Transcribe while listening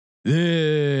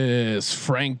This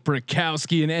Frank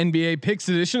Brickowski and NBA Picks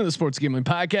edition of the Sports Gambling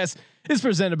Podcast is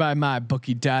presented by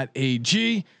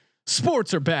MyBookie.ag.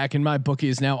 Sports are back, and MyBookie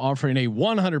is now offering a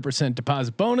 100%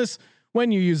 deposit bonus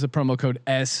when you use the promo code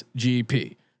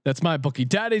SGP. That's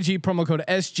MyBookie.ag, promo code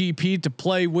SGP to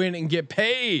play, win, and get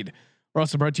paid. We're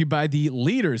also brought to you by the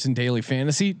leaders in daily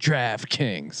fantasy,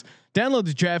 DraftKings. Download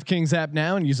the DraftKings app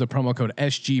now and use the promo code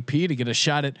SGP to get a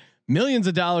shot at millions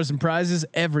of dollars in prizes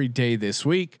every day this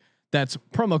week. That's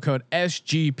promo code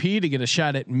SGP to get a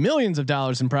shot at millions of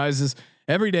dollars in prizes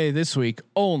every day this week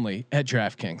only at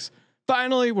DraftKings.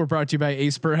 Finally, we're brought to you by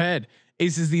Ace Per Head.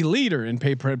 Ace is the leader in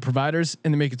pay per head providers,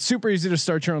 and they make it super easy to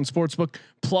start your own sportsbook.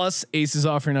 Plus, Ace is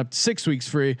offering up to 6 weeks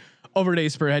free over at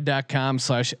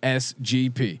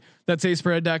aceperhead.com/SGP. That's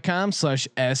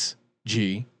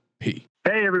aceperhead.com/SGP.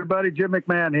 Hey everybody, Jim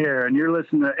McMahon here, and you're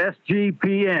listening to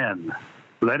SGPN.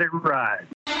 Let it ride.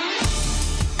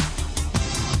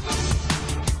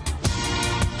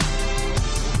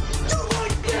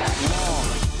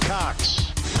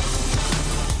 Cox.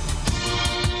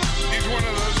 He's one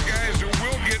of those guys who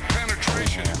will get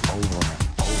penetration. Over.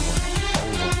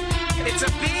 It's a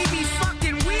baby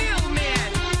fucking wheel,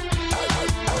 man.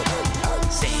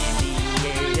 San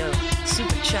Diego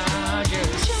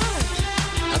Superchargers.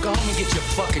 Now go home and get your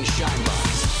fucking shine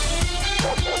box.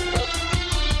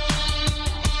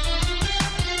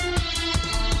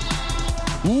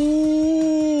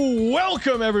 Ooh,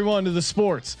 welcome everyone to the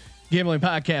Sports Gambling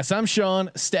Podcast. I'm Sean,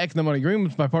 stacking the money green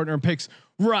with my partner in picks,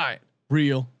 Ryan,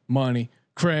 Real Money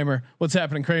Kramer. What's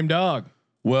happening, Kramer dog?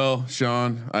 Well,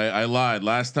 Sean, I lied.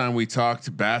 Last time we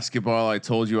talked basketball, I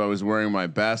told you I was wearing my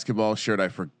basketball shirt. I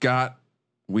forgot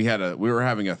we were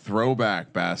having a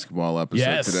throwback basketball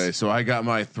episode today. So I got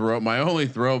my only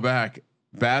throwback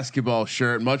basketball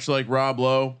shirt, much like Rob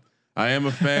Lowe. I am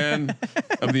a fan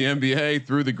of the NBA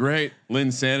through the great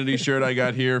Linsanity shirt I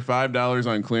got here, $5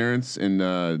 on clearance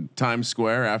in Times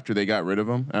Square after they got rid of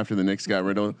him. After the Knicks got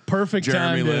rid of him. Perfect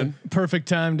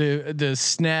time to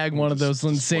snag one of those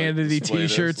Linsanity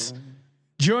t-shirts.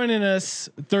 Joining us,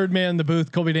 third man in the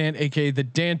booth, Colby Dant, aka the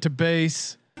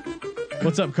Dantabase.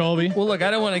 What's up, Colby? Well, look,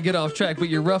 I don't want to get off track, but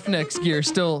your Roughnecks gear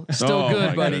still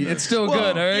good, buddy. Goodness. It's still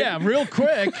good. All right. Yeah, real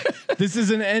quick. This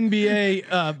is an NBA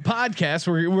podcast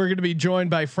where we're going to be joined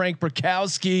by Frank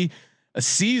Brickowski, a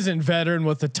seasoned veteran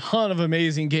with a ton of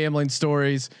amazing gambling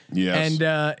stories. Yes.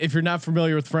 And if you're not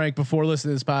familiar with Frank, before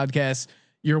listening to this podcast,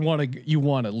 you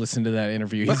want to listen to that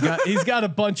interview. He's got a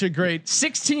bunch of great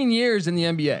 16 years in the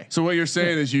NBA. So what you're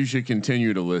saying is you should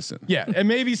continue to listen. Yeah, and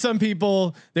maybe some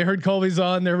people, they heard Colby's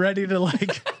on, they're ready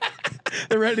to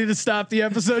they're ready to stop the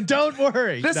episode. Don't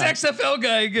worry. This XFL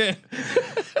guy again.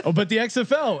 But the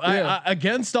XFL, I,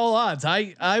 against all odds,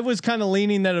 I was kind of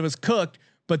leaning that it was cooked,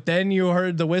 but then you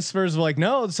heard the whispers of like,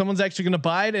 no, someone's actually going to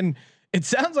buy it, and it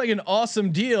sounds like an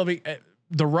awesome deal.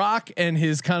 The Rock and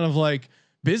his kind of like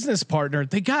business partner,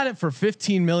 they got it for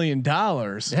 $15 million.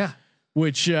 Yeah.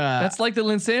 Which that's like the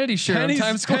Linsanity shirt on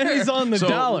Times Square. Pennies on the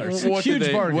dollar.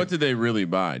 Huge bargain. What did they really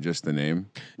buy? Just the name?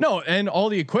 No, and all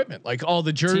the equipment, like all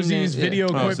the jerseys, video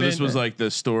equipment. So this was like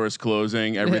the store is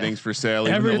closing, everything's for sale.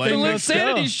 Even the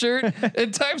Linsanity shirt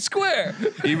in Times Square.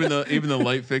 even the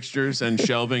light fixtures and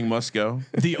shelving must go.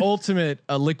 The ultimate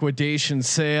liquidation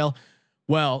sale.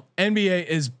 Well, NBA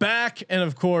is back, and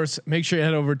of course, make sure you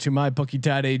head over to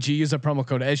mybookie.ag. Use the promo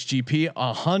code SGP,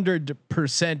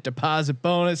 100% deposit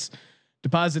bonus.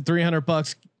 Deposit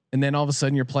 $300, and then all of a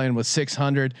sudden you're playing with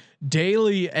 600.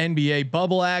 Daily NBA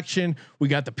bubble action. We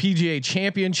got the PGA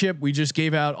Championship. We just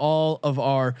gave out all of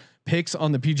our picks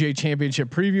on the PGA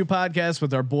Championship preview podcast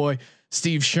with our boy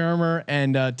Steve Shermer,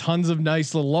 and tons of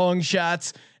nice little long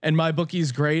shots. And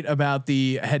MyBookie's great about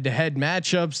the head-to-head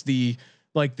matchups. The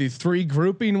 3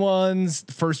 grouping ones,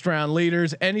 first round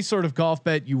leaders, any sort of golf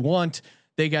bet you want,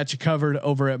 they got you covered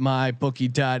over at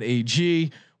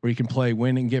mybookie.ag, where you can play,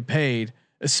 win, and get paid,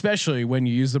 especially when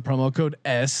you use the promo code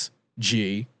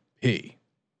SGP.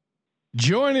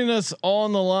 Joining us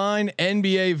on the line,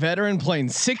 NBA veteran playing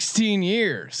 16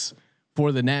 years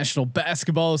for the National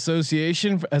Basketball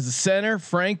Association as a center,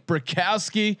 Frank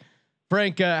Brickowski.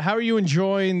 Frank, how are you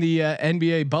enjoying the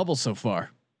NBA bubble so far?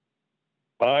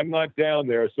 I'm not down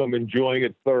there, so I'm enjoying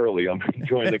it thoroughly. I'm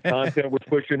enjoying the content we're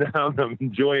pushing out. I'm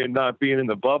enjoying not being in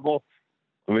the bubble.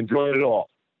 I'm enjoying it all.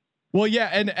 Well, yeah,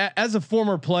 and as a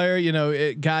former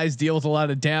player, guys deal with a lot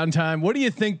of downtime. What do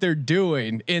you think they're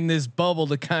doing in this bubble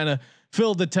to kind of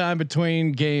fill the time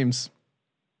between games?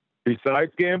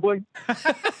 Besides gambling?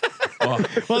 Well,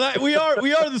 we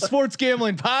are the Sports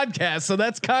Gambling Podcast, so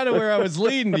that's kind of where I was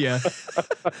leading you.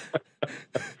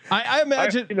 I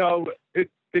imagine,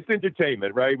 it's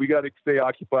entertainment, right? We got to stay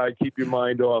occupied, keep your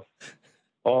mind off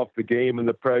the game and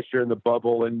the pressure and the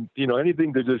bubble, and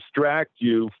anything to distract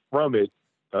you from it.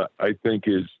 I think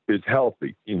is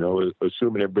healthy.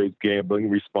 Assuming everybody's gambling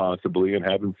responsibly and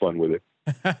having fun with it.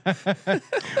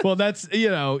 Well, that's you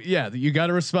got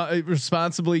to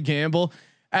responsibly gamble.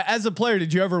 As a player,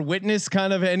 did you ever witness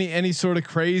kind of any sort of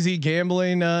crazy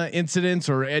gambling incidents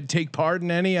or take part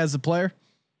in any as a player?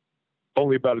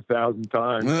 Only about 1,000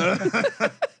 times.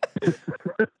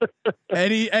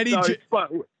 any no, it's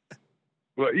fun.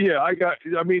 Well, yeah,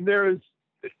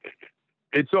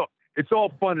 it's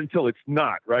all fun until it's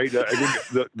not, right? I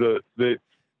think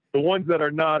the ones that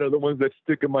are not are the ones that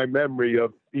stick in my memory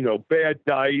of bad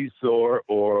dice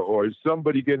or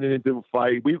somebody getting into a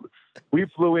fight. We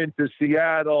flew into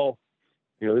Seattle.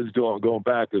 This is going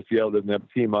back to Seattle didn't have a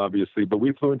team obviously, but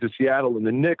we flew into Seattle and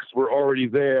the Knicks were already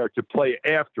there to play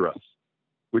after us,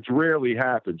 which rarely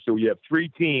happens. So we have 3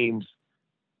 teams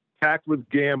packed with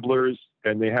gamblers,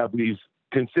 and they have these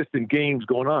consistent games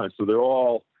going on. So they're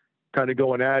all kind of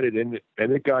going at it, and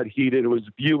it got heated. It was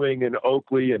Ewing and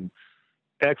Oakley and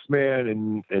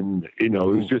X-Man, and it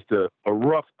was just a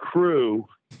rough crew.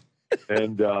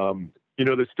 And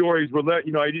the stories were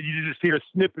you just hear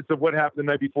snippets of what happened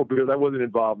the night before, because I wasn't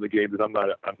involved in the game, and I'm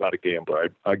not a gambler.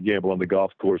 I gamble on the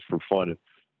golf course for fun,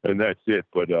 and that's it.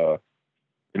 But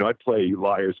I'd play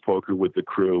liar's poker with the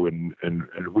crew, and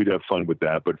we'd have fun with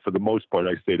that. But for the most part,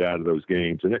 I stayed out of those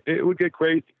games, and it would get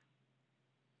crazy.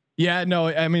 Yeah, no,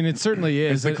 I mean, it certainly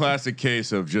is. It's a classic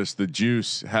case of just the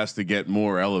juice has to get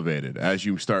more elevated as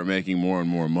you start making more and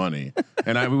more money.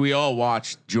 And we all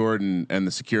watched Jordan and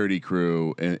the security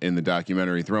crew in the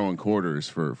documentary throwing quarters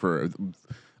for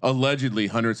allegedly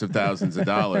hundreds of thousands of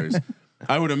dollars.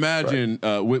 I would imagine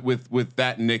with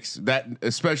that Knicks,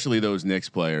 especially those Knicks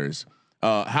players.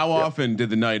 How often did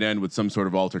the night end with some sort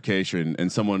of altercation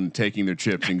and someone taking their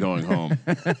chips and going home?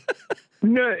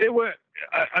 No, it was.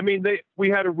 I mean, we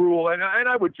had a rule, and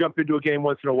I would jump into a game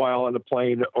once in a while on the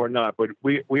plane or not, but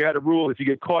we had a rule: if you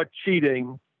get caught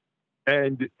cheating,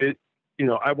 and I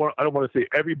don't want to say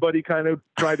everybody kind of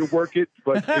tried to work it,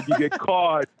 but if you get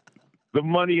caught, the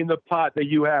money in the pot that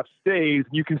you have stays,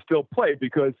 and you can still play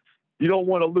because you don't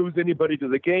want to lose anybody to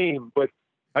the game. But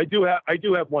I do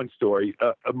have one story.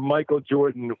 Michael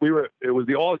Jordan. It was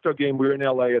the All-Star game. We were in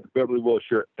LA at the Beverly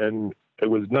Wilshire, and it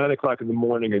was 9:00 in the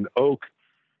morning, and Oak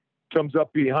comes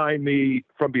up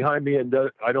from behind me, and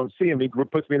I don't see him. He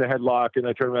puts me in a headlock, and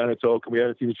I turn around and it's Oak, and we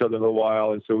haven't seen each other in a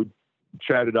while, and so we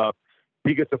chatted up.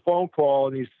 He gets a phone call,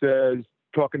 and he says,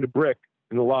 talking to Brick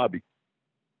in the lobby,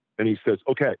 and he says,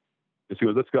 "Okay," and he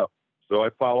goes, "Let's go." So I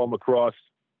follow him across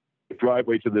the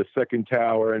driveway to the second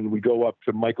tower, and we go up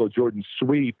to Michael Jordan's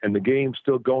suite, and the game's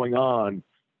still going on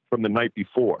from the night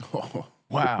before. Oh,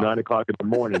 wow. It's 9:00 in the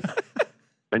morning.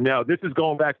 And now this is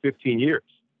going back 15 years.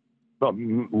 Well,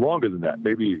 longer than that.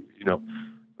 Maybe,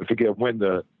 I forget when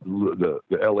the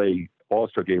LA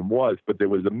All-Star game was, but there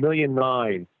was $1.9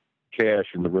 million cash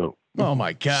in the room. Oh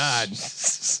my God.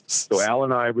 So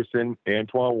Allen Iverson,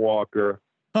 Antoine Walker,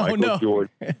 Michael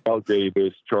Jordan, Al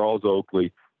Davis, Charles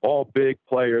Oakley, all big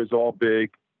players, all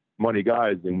big money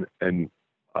guys. And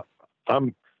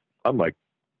I'm like,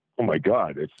 oh my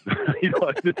God, it's,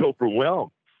 I'm just overwhelmed.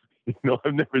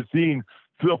 I've never seen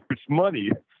so much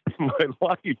money in my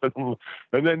life.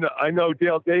 And then I know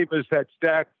Dale Davis had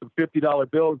stacks of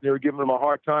 $50 bills. They were giving him a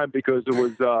hard time because it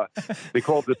was, they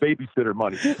called it babysitter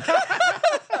money.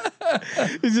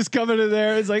 He's just coming in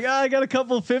there. It's like, I got a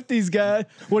couple of 50s, guy.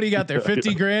 What do you got there?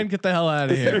 50 grand? Get the hell out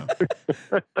of here.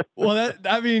 Well,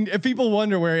 if people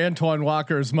wonder where Antoine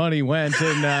Walker's money went,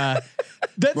 and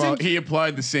he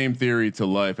applied the same theory to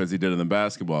life as he did on the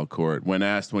basketball court. When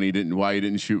asked why he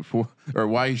didn't shoot 4, or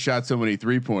why he shot so many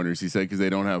 3-pointers, he said, because they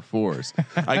don't have 4s.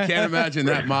 I can't imagine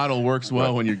that model works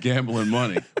well when you're gambling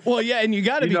money. Well, yeah. And you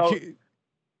got to be,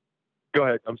 go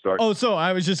ahead. I'm sorry. Oh, so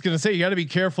I was just going to say, you got to be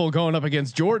careful going up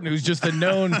against Jordan, who's just a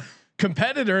known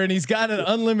competitor, and he's got an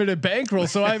unlimited bankroll.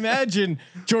 So I imagine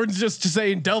Jordan's just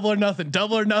saying double or nothing,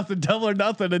 double or nothing, double or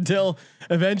nothing until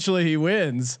eventually he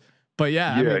wins. But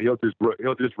yeah, he'll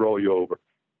just roll you over.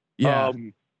 Yeah.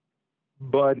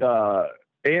 But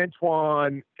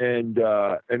Antoine and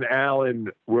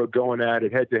Allen were going at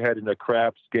it head to head in a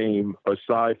craps game,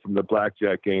 aside from the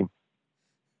blackjack game,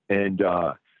 and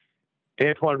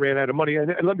Antoine ran out of money.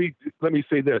 And let me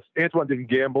say this: Antoine didn't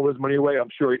gamble his money away. I'm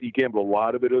sure he gambled a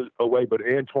lot of it away. But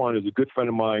Antoine is a good friend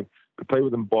of mine. I play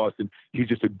with him in Boston. He's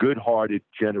just a good-hearted,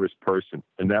 generous person,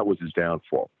 and that was his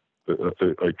downfall.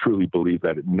 I truly believe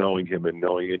that, knowing him and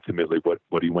knowing intimately what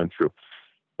he went through.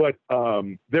 But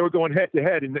they were going head to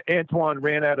head, and Antoine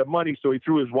ran out of money, so he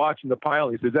threw his watch in the pile.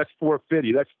 And he says, "That's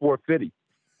 $450. That's $450."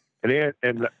 And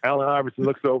Allen Iverson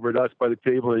looks over at us by the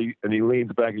table, and he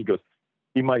leans back and he goes,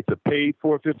 "He might have paid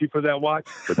 $450 for that watch,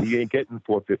 but he ain't getting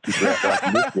 $450 for that watch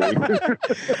in this game."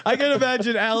 I can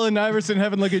imagine Allen Iverson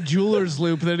having like a jeweler's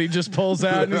loop that he just pulls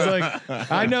out, and he's like,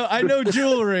 "I know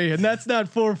jewelry, and that's not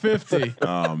 $450."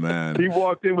 Oh man. He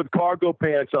walked in with cargo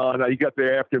pants on. He got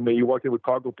there after me. He walked in with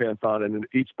cargo pants on, and in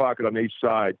each pocket on each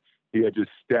side, he had just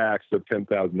stacks of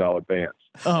 $10,000 bands.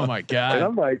 Oh my god! And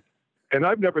I'm like, and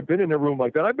I've never been in a room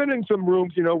like that. I've been in some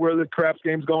rooms, where the craps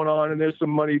game's going on and there's some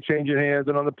money changing hands,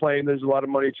 and on the plane there's a lot of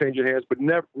money changing hands, but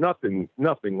nothing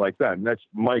like that. And that's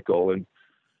Michael and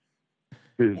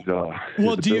his. Well,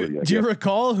 his do you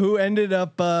recall who ended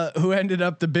up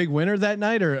the big winner that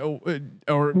night, or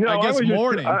no, I guess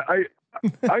morning? I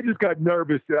just got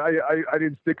nervous. I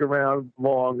didn't stick around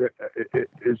long.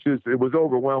 It was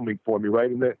overwhelming for me,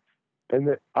 right? And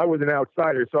that I was an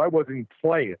outsider, so I wasn't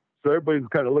playing. So everybody's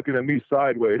kind of looking at me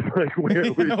sideways, like, where's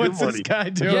your What's money? this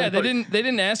guy doing? Yeah, they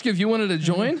didn't ask you if you wanted to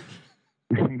join.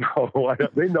 No,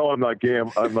 they know I'm not a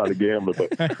gambler,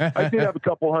 but I did have a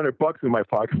couple $100 in my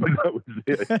pocket, but that was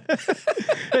it.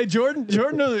 Hey, Jordan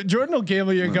will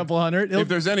gamble you a couple hundred. If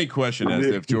there's any question as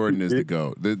to if Jordan is the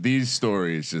GOAT, these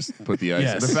stories just put the ice.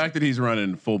 Yes. The fact that he's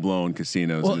running full blown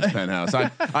casinos in his penthouse,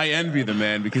 I envy the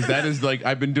man, because that is like,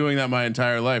 I've been doing that my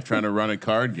entire life, trying to run a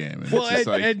card game. And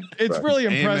it's really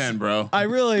impressive, amen, bro. I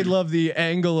really love the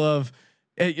angle of,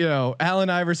 Allen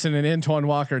Iverson and Antoine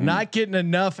Walker not getting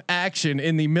enough action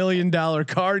in the $1 million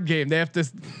card game. They have to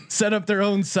set up their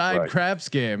own side craps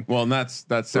game. Well, and that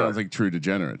sounds like true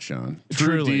degenerate, Sean.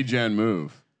 True Truly. degen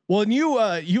move. Well, and you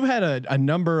had a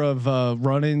number of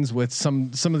run-ins with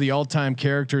some of the all-time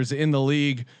characters in the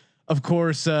league. Of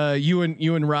course, you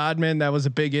and Rodman, that was a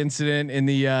big incident in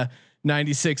the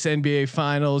 '96 NBA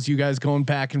Finals. You guys going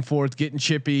back and forth, getting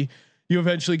chippy. You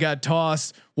eventually got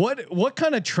tossed. What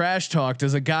kind of trash talk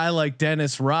does a guy like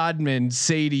Dennis Rodman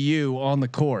say to you on the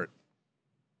court?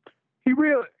 He's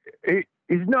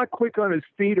not quick on his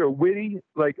feet or witty.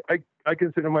 Like I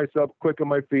consider myself quick on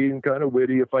my feet and kind of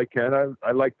witty if I can.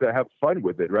 I like to have fun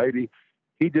with it, right?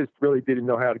 He just really didn't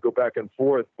know how to go back and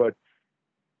forth. But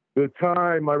the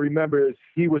time I remember is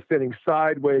he was standing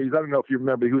sideways. I don't know if you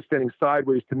remember. He was standing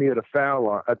sideways to me at the foul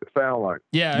line.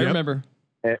 Yeah, I remember.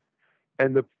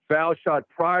 And the foul shot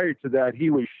prior to that, he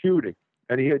was shooting,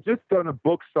 and he had just done a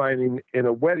book signing in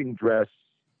a wedding dress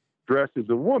as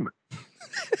a woman.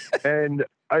 And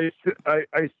I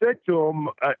said to him,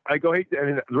 I go, "Hey,"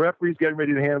 and the referee's getting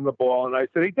ready to hand him the ball, and I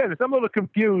said, "Hey, Dennis, I'm a little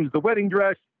confused. The wedding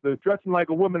dress, the dressing like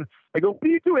a woman." I go, "What do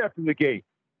you do after the game?"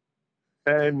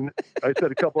 And I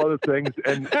said a couple other things,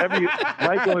 and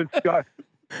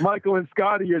Michael and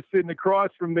Scotty are sitting across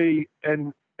from me,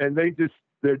 and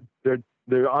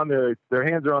they're on their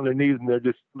hands are on their knees, and they're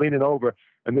just leaning over,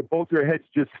 and both their heads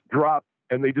just drop,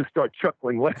 and they just start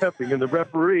chuckling, laughing. And the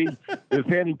referee is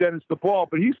handing Dennis the ball,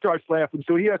 but he starts laughing,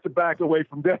 so he has to back away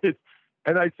from Dennis.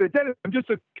 And I said, "Dennis,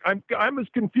 I'm as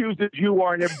confused as you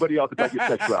are and everybody else about your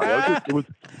sexuality.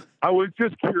 I was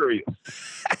just curious."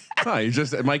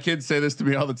 My kids say this to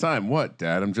me all the time. "What,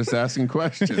 Dad? I'm just asking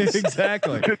questions."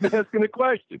 Exactly. Just asking a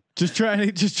question. Just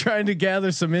trying to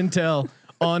gather some intel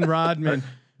on Rodman.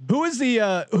 Who is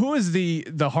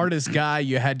the hardest guy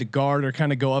you had to guard or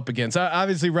kind of go up against?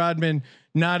 Obviously Rodman,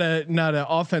 not an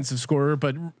offensive scorer,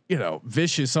 but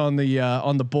vicious on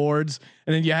the boards.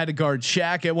 And then you had to guard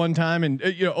Shaq at one time, and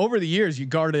over the years you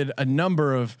guarded a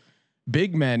number of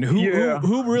big men.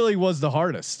 Who really was the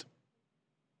hardest?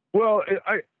 Well,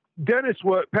 Dennis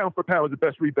was pound for pound was the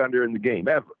best rebounder in the game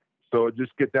ever. So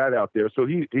just get that out there. So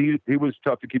he was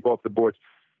tough to keep off the boards.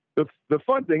 The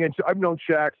fun thing, and I've known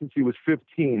Shaq since he was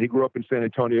 15. He grew up in San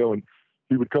Antonio, and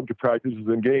he would come to practices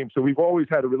and games. So we've always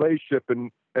had a relationship.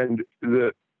 And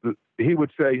he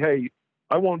would say, "Hey,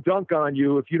 I won't dunk on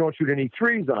you if you don't shoot any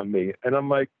threes on me." And I'm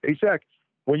like, "Hey, Shaq,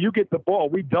 when you get the ball,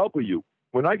 we double you.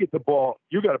 When I get the ball,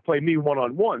 you got to play me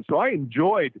one-on-one." So I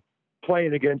enjoyed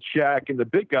playing against Shaq and the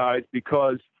big guys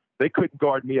because they couldn't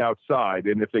guard me outside,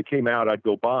 and if they came out, I'd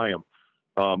go by them.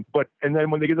 And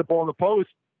then when they get the ball in the post,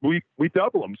 we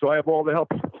double them. So I have all the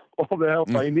help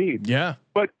I need. Yeah.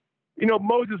 But,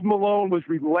 Moses Malone was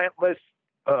relentless.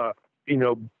 Buck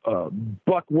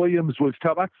Williams was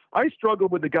tough. I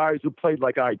struggled with the guys who played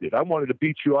like I did. I wanted to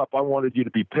beat you up. I wanted you to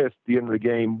be pissed at the end of the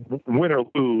game, win or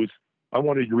lose. I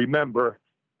wanted you to remember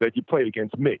that you played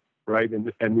against me. Right.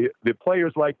 And the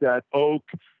players like that, Oak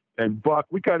and Buck,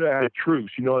 we kind of had a truce,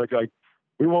 like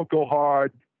we won't go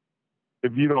hard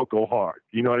if you don't go hard,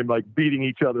 what I mean? Like beating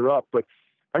each other up. But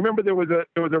I remember there was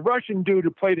a Russian dude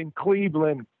who played in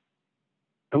Cleveland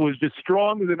who was just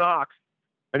strong as an ox,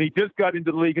 and he just got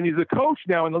into the league, and he's a coach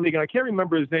now in the league, and I can't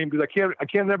remember his name because I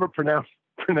can't never pronounce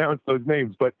those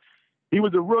names, but he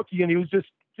was a rookie, and he was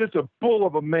just a bull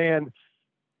of a man.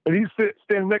 And he's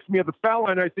standing next to me at the foul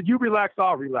line. And I said, "You relax,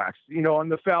 I'll relax." On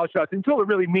the foul shots until it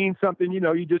really means something.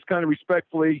 You just kind of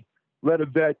respectfully let a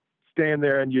vet stand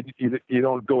there, and you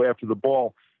don't go after the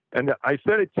ball. And I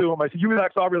said it to him. I said, "You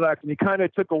relax, I'll relax." And he kind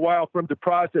of took a while for him to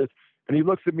process. And he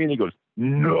looks at me and he goes,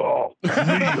 "No, me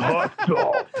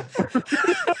hustle."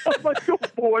 I'm like, "Oh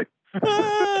boy."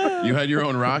 You had your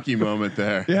own Rocky moment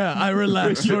there. Yeah, I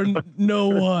relax for no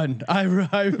one. I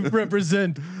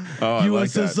represent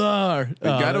USSR. Like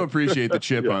got to appreciate the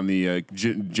chip on the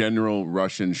general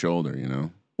Russian shoulder.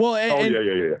 Well,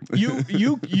 yeah.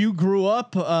 You grew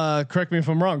up. Correct me if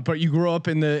I'm wrong, but you grew up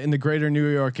in the greater New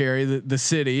York area, the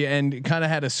city, and kind of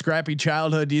had a scrappy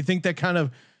childhood. Do you think that kind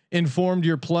of informed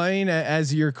your playing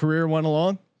as your career went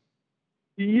along?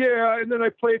 Yeah, and then I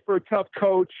played for a tough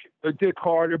coach, Dick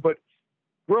Harder. But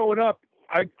growing up,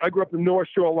 I grew up in North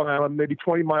Shore, Long Island, maybe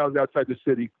 20 miles outside the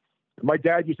city. My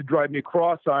dad used to drive me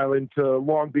across island to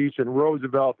Long Beach and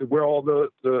Roosevelt, where all the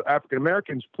African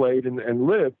Americans played and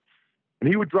lived. And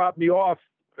he would drop me off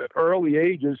at early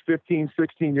ages, 15,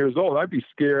 16 years old. I'd be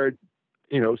scared,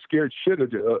 scared shit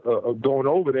of going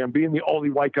over there and being the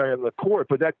only white guy on the court.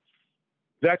 But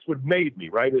that's what made me,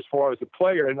 right, as far as a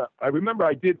player. And I remember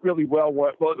I did really well.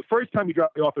 Well, the first time he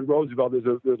dropped me off in Roosevelt,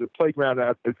 there's a playground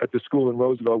at the school in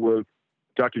Roosevelt where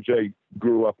Dr. J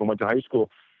grew up and went to high school.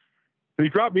 So he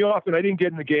dropped me off, and I didn't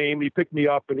get in the game. He picked me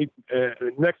up, and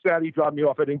next Saturday he dropped me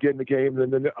off. I didn't get in the game.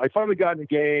 And then I finally got in the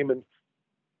game and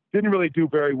didn't really do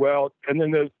very well. And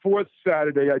then the fourth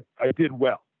Saturday, I did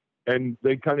well. And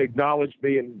they kind of acknowledged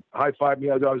me and high-fived me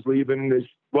as I was leaving. They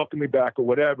welcomed me back or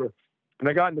whatever. And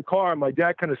I got in the car, and my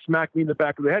dad kind of smacked me in the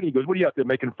back of the head. He goes, "What are you out there,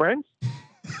 making friends?"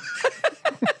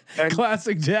 And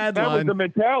classic dad that line. was the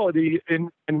mentality in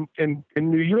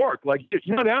New York. Like, if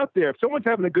you're not out there, if someone's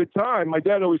having a good time, my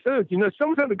dad always says, if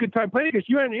someone's having a good time playing against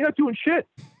you, you're not doing shit.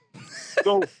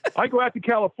 So I go out to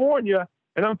California,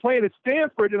 and I'm playing at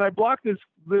Stanford, and I blocked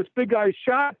this big guy's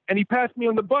shot, and he passed me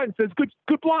on the butt and says,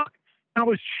 good block. And I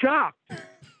was shocked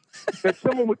that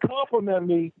someone would compliment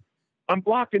me on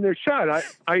blocking their shot.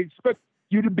 I expect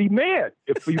you to be mad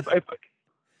if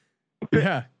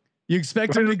yeah, you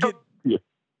expect him to get. Yeah.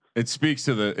 It speaks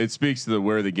to the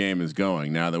where the game is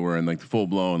going now that we're in like the full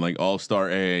blown like all-star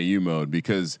AAU mode,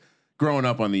 because growing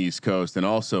up on the East Coast and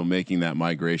also making that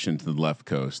migration to the left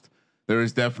coast, there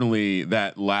is definitely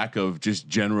that lack of just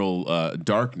general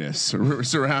darkness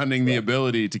surrounding the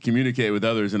ability to communicate with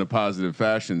others in a positive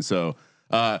fashion. So,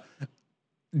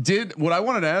 what I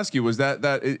wanted to ask you was that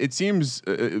it seems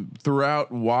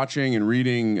throughout watching and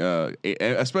reading,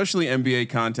 especially NBA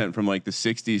content from like the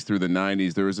 60s through the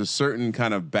 90s, there was a certain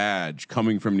kind of badge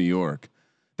coming from New York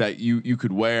that you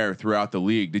could wear throughout the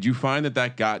league. Did you find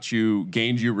that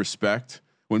gained you respect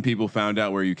when people found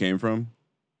out where you came from?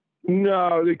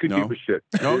 No, they could give a shit.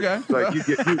 Okay. It's like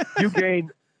you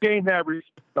gain that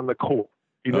respect on the court,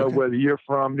 Okay. whether you're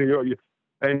from New York,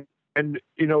 and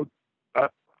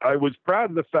I was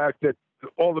proud of the fact that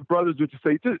all the brothers would just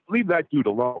say, "Just leave that dude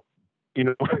alone."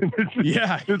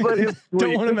 Yeah. Just let him sleep.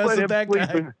 Don't want to Just mess let with him that sleep.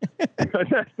 guy. And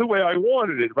that's the way I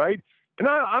wanted it, right? And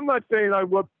I'm not saying I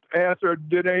whooped ass or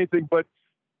did anything, but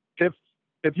if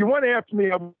you went after me,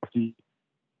 I would. You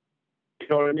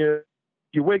know what I mean?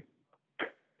 You wake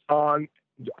on,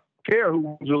 care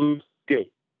who wins or loses the game.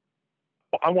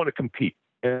 I want to compete,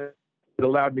 and it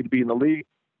allowed me to be in the league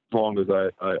as long as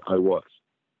I was.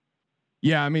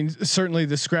 Yeah, I mean, certainly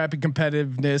the scrappy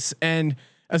competitiveness. And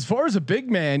as far as a big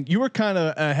man, you were kind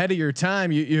of ahead of your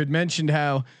time. You had mentioned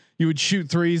how you would shoot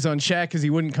threes on Shaq because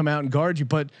he wouldn't come out and guard you,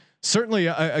 but certainly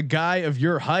a guy of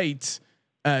your height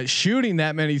shooting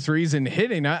that many threes and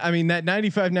hitting. I mean, that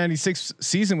 95-96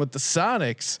 season with the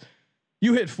Sonics,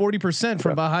 you hit 40%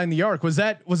 from behind the arc. Was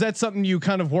that something you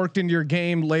kind of worked into your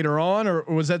game later on, or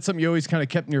was that something you always kind of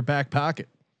kept in your back pocket?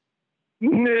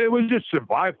 It was just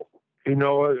survival.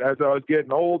 As I was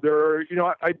getting older,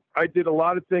 I did a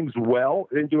lot of things well.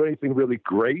 I didn't do anything really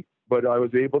great, but I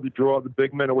was able to draw the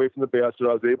big men away from the basket.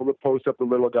 I was able to post up the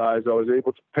little guys. I was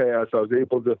able to pass. I was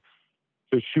able to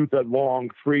shoot that long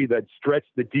three that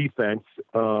stretched the defense.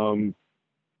 And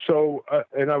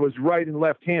I was right and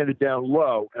left-handed down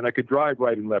low, and I could drive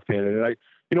right and left-handed.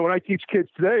 And when I teach kids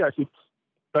today, I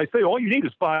say all you need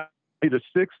is 5 to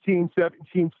 16,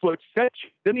 17 foot set.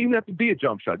 Doesn't even have to be a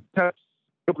jump shot.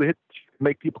 Able to hit,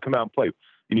 make people come out and play.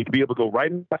 You need to be able to go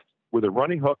right and left with a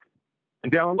running hook,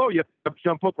 and down low you have to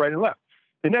jump hook right and left.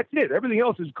 and that's it. Everything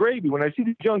else is gravy. When I see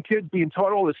these young kids being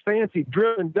taught all this fancy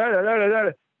drill and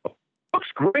looks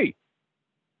great.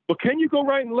 But can you go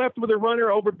right and left with a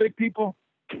runner over big people?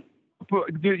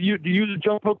 Do you use a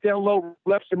jump hook down low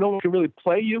left so no one can really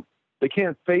play you? They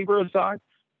can't favor a side.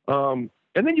 And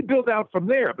then you build out from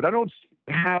there. But I don't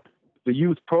have the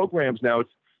youth programs now.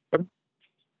 It's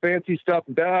fancy stuff.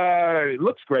 It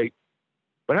looks great.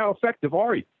 But how effective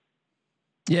are you?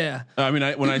 Yeah. I mean,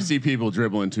 when I see people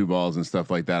dribbling 2 balls and stuff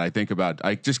like that,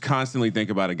 I just constantly think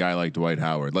about a guy like Dwight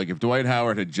Howard. Like if Dwight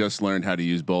Howard had just learned how to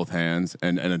use both hands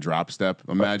and a drop step,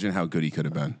 imagine how good he could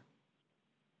have been.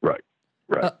 Right.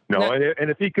 And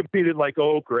if he competed like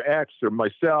Oak or X or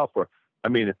myself,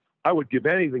 I would give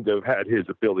anything to have had his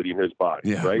ability in his body.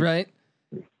 Yeah. Right.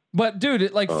 But dude,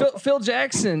 Phil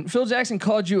Jackson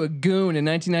called you a goon in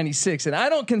 1996, and I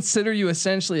don't consider you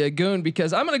essentially a goon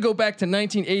because I'm going to go back to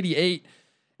 1988.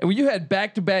 And when you had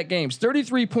back-to-back games,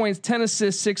 33 points, 10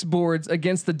 assists, 6 boards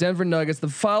against the Denver Nuggets. The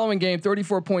following game,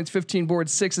 34 points, 15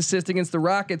 boards, 6 assists against the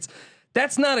Rockets.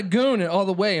 That's not a goon all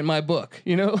the way in my book,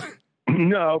 you know?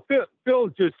 No,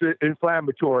 Phil's just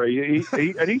inflammatory.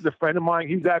 And he's a friend of mine.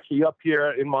 He's actually up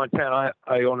here in Montana.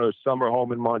 I own a summer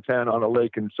home in Montana on a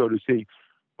lake, and so does he.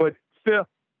 But Phil,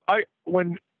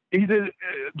 when he did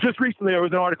just recently, there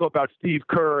was an article about Steve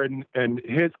Kerr and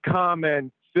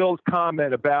Phil's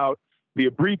comment about the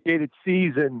abbreviated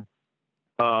season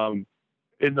in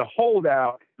the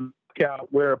holdout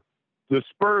where the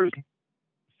Spurs,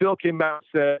 Phil came out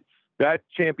and said that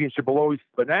championship will always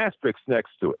have an asterisk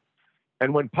next to it.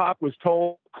 And when Pop was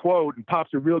told, quote, and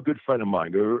Pop's a real good friend of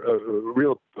mine,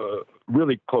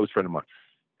 really close friend of mine.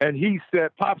 And he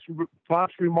said, Pop's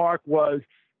remark was,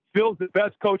 Phil's the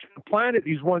best coach on the planet.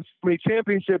 He's won so many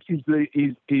championships. He's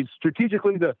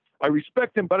strategically I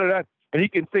respect him, but and he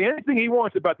can say anything he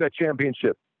wants about that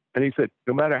championship. And he said,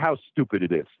 no matter how stupid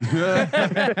it is.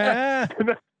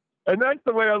 And that's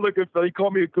the way I look at Phil. He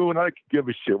called me a goon. I could give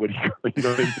a shit what he, you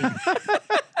know what I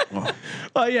mean?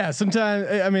 Well, yeah,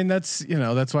 sometimes, I mean, that's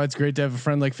why it's great to have a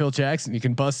friend like Phil Jackson. You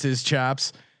can bust his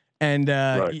chops. And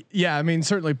right. Yeah, I mean,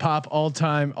 certainly Pop all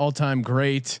time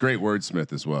great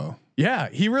wordsmith as well. Yeah,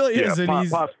 he really is. And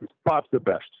Pop's the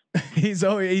best. He's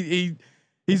always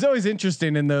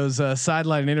interesting in those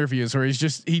sideline interviews where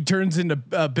he turns into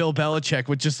Bill Belichick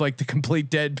with just like the complete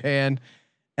deadpan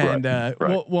and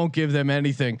won't give them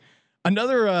anything.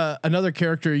 Another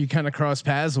character you kind of cross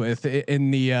paths with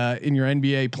in your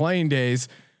NBA playing days.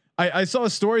 I saw a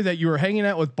story that you were hanging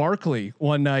out with Barkley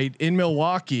one night in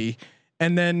Milwaukee,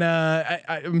 and then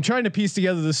I'm trying to piece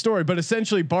together the story, but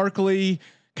essentially Barkley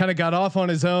kind of got off on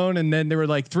his own, and then there were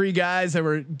like 3 guys that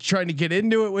were trying to get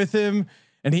into it with him,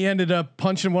 and he ended up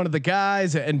punching one of the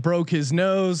guys and broke his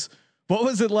nose. What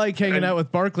was it like hanging out with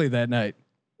Barkley that night?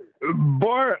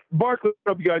 Barkley, I don't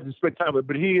know if you guys have spent time with,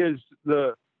 but he is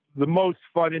the most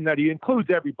fun in that he includes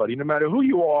everybody. No matter who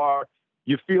you are,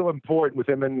 you feel important with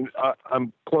him. And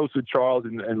I'm close with Charles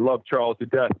and love Charles to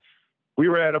death. We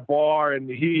were at a bar and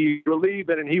we were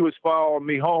leaving, and he was following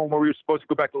me home where we were supposed to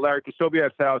go back to Larry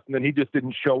Krasoviak's house, and then he just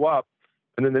didn't show up.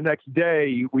 And then the next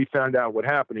day we found out what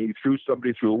happened. He threw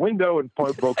somebody through a window and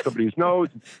broke somebody's nose.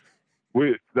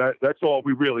 That's all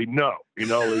we really know,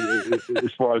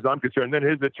 as far as I'm concerned. And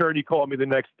then his attorney called me the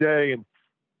next day and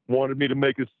wanted me to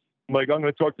make I'm going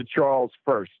to talk to Charles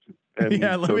first. And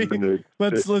yeah,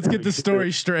 let's get the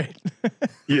story straight.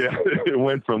 Yeah, it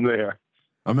went from there.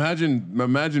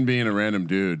 Imagine being a random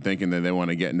dude thinking that they want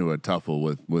to get into a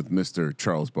tuffle with Mr.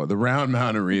 Charles Barkley, the round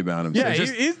mountain rebound. Yeah,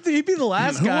 he'd be the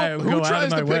last guy who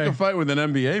tries to pick a fight with an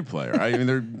NBA player. I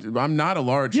mean, I'm not a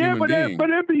large human being.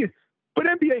 But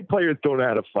NBA players don't know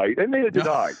how to fight, and neither did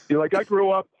I. Like I grew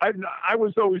up, I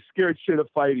was always scared shit of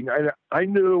fighting. I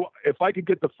knew if I could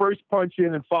get the first punch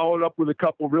in and follow it up with a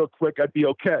couple real quick, I'd be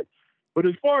okay. But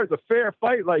as far as a fair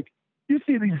fight, like you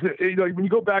see these, when you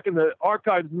go back in the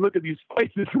archives and look at these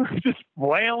fights, it's just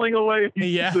flailing away,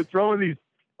 throwing these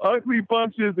ugly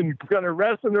punches and kind of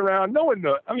wrestling around. No one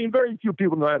knows. I mean, very few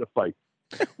people know how to fight.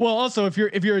 Well, also if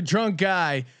you're a drunk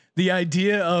guy, the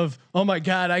idea of, oh my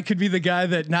God, I could be the guy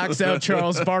that knocks out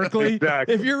Charles Barkley.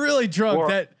 Exactly. If you're really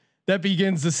drunk, that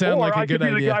begins to sound like a good idea. Or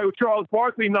I could be the guy who Charles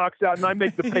Barkley knocks out and I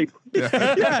make the paper.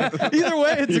 Yeah. Either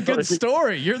way, it's a good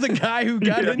story. You're the guy who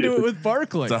got into it with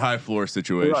Barkley. It's a high floor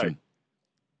situation. Right.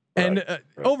 And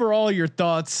overall, your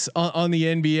thoughts on the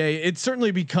NBA? It's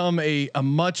certainly become a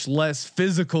much less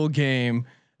physical game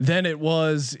than it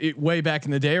was way back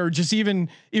in the day, or just even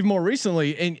more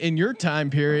recently in your time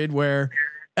period where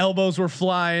elbows were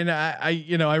flying.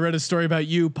 I read a story about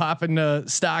you popping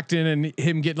Stockton and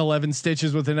him getting 11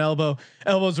 stitches with an elbow.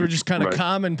 Elbows were just kind of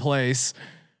commonplace.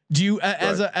 Do you,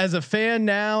 as a fan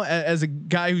now, as a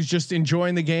guy who's just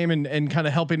enjoying the game and kind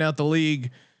of helping out the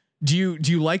league, do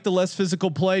you like the less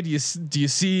physical play? Do you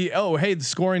see, oh, hey, the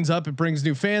scoring's up, it brings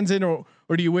new fans in, or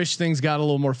do you wish things got a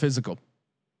little more physical?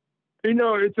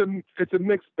 It's a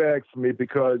mixed bag for me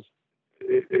because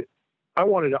I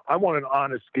want an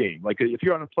honest game. Like if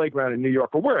you're on a playground in New York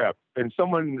or wherever, and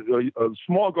a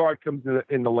small guard comes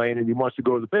in the lane and he wants to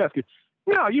go to the basket,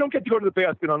 no, you don't get to go to the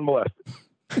basket unmolested.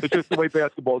 It's just the way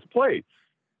basketball is played.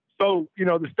 So,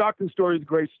 the Stockton story is a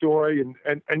great story,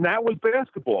 and that was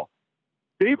basketball.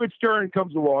 David Stern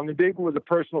comes along, and David was a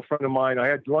personal friend of mine. I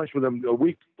had lunch with him a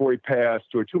week before he passed,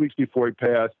 or 2 weeks before he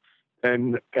passed,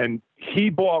 and he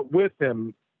brought with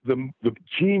him the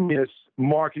genius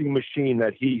marketing machine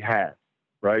that he had,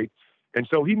 right? And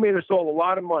so he made us all a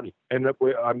lot of money, and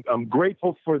I'm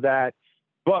grateful for that.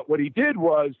 But what he did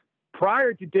was,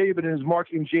 prior to David and his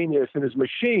marketing genius and his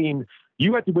machine,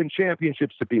 you had to win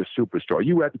championships to be a superstar.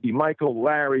 You had to be Michael,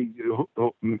 Larry,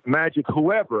 Magic,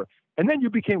 whoever, and then you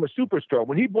became a superstar.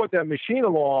 When he brought that machine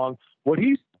along, what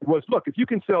he was, look, if you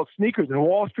can sell sneakers and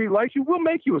Wall Street likes you, we'll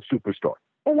make you a superstar.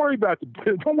 Don't worry about the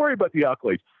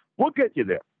accolades. We'll get you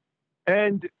there.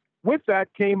 And with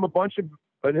that came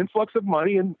an influx of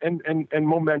money and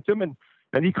momentum,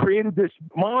 and he created this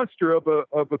monster of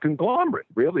a conglomerate,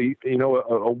 really,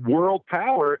 a world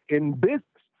power in business.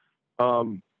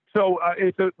 So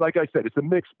like I said, it's a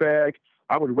mixed bag.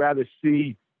 I would rather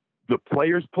see the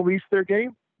players police their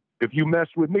game. If you mess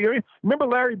with me, remember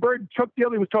Larry Bird? Chuck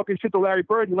Daly was talking shit to Larry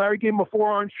Bird, and Larry gave him a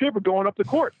forearm shiver going up the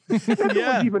court. That's what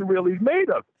he's even really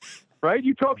made of, right?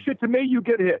 You talk shit to me, you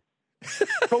get hit.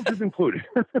 Coaches included.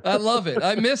 I love it.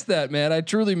 I miss that, man. I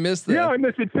truly miss that. Yeah, I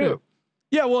miss it too.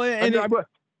 Yeah, well, and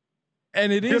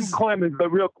it Jim is Clemens, but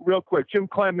real quick. Jim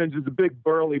Clemens is a big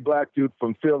burly black dude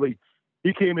from Philly.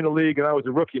 He came in the league and I was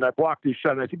a rookie and I blocked his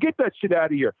shot and I said, "Get that shit out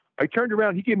of here." I turned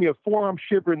around. He gave me a forearm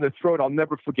shiver in the throat. I'll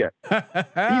never forget. You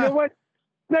know what?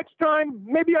 Next time,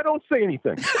 maybe I don't say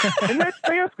anything. And that's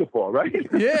basketball, right?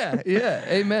 Yeah.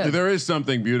 Amen. There is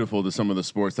something beautiful to some of the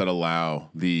sports that allow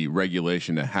the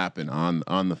regulation to happen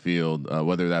on the field,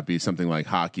 whether that be something like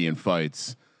hockey and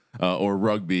fights. Or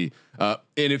rugby, and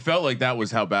it felt like that was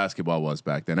how basketball was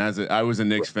back then. I was a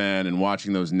Knicks fan and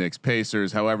watching those Knicks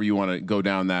Pacers, however you want to go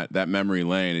down that memory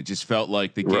lane, it just felt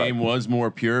like the game was more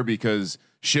pure because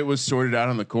shit was sorted out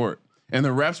on the court, and the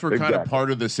refs were kind of part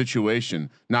of the situation,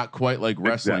 not quite like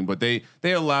wrestling, but they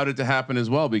allowed it to happen as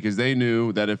well because they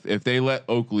knew that if they let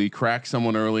Oakley crack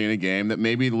someone early in a game, that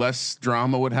maybe less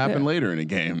drama would happen later in a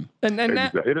game. And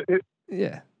that,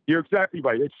 You're exactly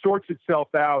right. It sorts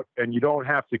itself out, and you don't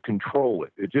have to control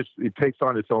it. It takes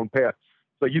on its own path.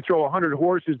 So you throw 100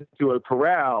 horses into a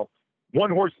corral,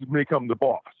 one horse is going to become the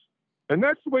boss, and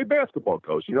that's the way basketball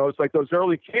goes. It's like those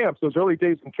early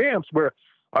days in camps where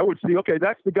I would see, okay,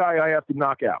 that's the guy I have to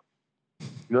knock out.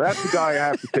 That's the guy I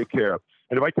have to take care of,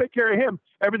 and if I take care of him,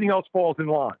 everything else falls in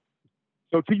line.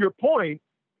 So to your point,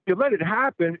 you let it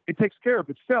happen, it takes care of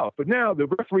itself. But now the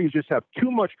referees just have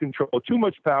too much control, too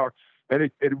much power. And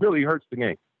it really hurts the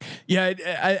game. Yeah,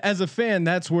 as a fan,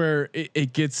 that's where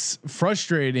it gets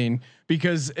frustrating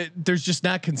because there's just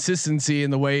not consistency in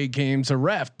the way games are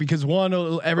reffed. Because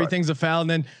everything's a foul, and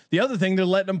then the other thing, they're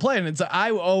letting them play. And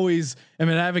I always am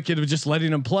an advocate of just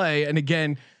letting them play. And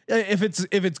again, if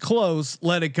it's close,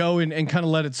 let it go and kind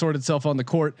of let it sort itself on the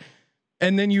court.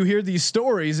 And then you hear these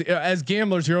stories as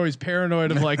gamblers, you're always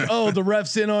paranoid of like, oh, the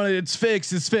ref's in on it, it's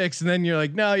fixed. And then you're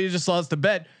like, no, you just lost the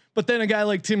bet. But then a guy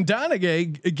like Tim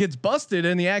Donaghy gets busted,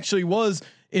 and he actually was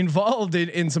involved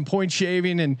in some point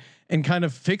shaving and kind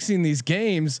of fixing these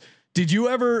games. Did you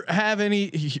ever have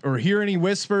any or hear any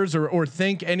whispers or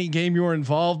think any game you were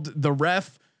involved, the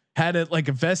ref had a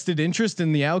vested interest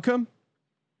in the outcome?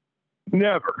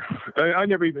 Never. I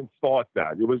never even thought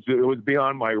that. It was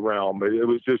beyond my realm. It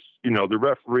was just, the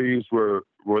referees were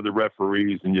the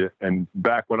referees, and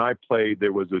back when I played,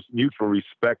 there was this mutual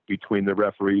respect between the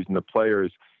referees and the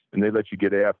players. And they let you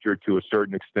get after it to a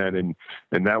certain extent, and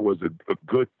that was a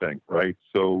good thing, right?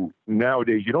 So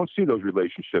nowadays you don't see those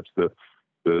relationships, the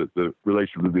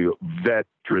relationship with the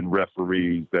veteran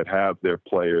referees that have their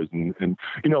players, and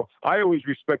I always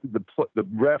respected the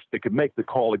refs that could make the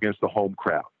call against the home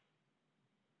crowd,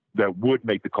 that would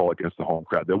make the call against the home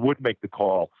crowd, that would make the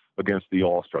call against the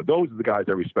All-Star. Those are the guys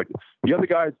I respected. The other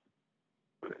guys,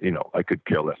 I could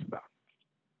care less about.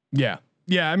 Yeah.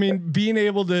 Yeah, I mean, being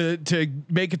able to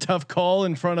make a tough call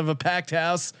in front of a packed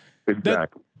house.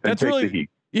 Exactly. That's really the heat.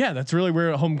 Yeah, that's really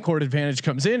where a home court advantage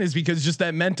comes in, is because just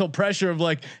that mental pressure of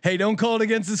like, hey, don't call it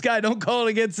against this guy, don't call it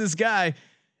against this guy.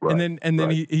 Right. And then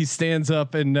he stands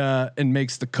up and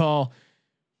makes the call.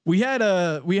 We had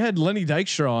Lenny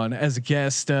Dykstra on as a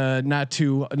guest not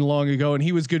too long ago, and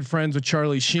he was good friends with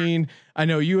Charlie Sheen. I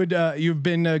know you've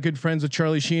been good friends with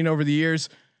Charlie Sheen over the years.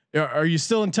 Are you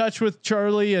still in touch with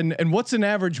Charlie? And what's an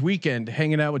average weekend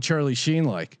hanging out with Charlie Sheen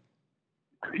like?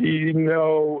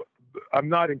 I'm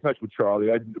not in touch with Charlie.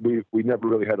 We never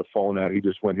really had a falling out. He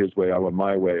just went his way, I went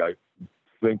my way. I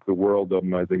think the world of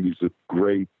him. I think he's a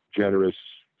great, generous,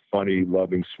 funny,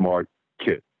 loving, smart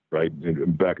kid. Right.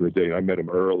 And back in the day, I met him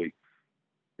early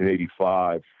in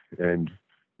 '85, and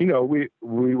we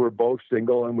were both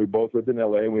single and we both lived in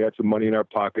LA and we had some money in our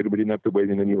pocket and we didn't have to wait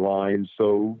in any lines.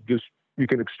 So just you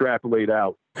can extrapolate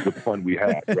out the fun we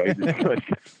had. Right. It's like,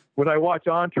 when I watch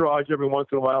Entourage every once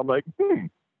in a while, I'm like,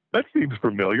 that seems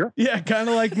familiar. Yeah, kind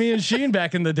of like me and Sheen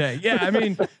back in the day. Yeah, I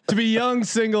mean, to be young,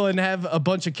 single, and have a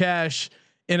bunch of cash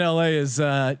in LA is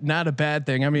not a bad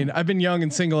thing. I mean, I've been young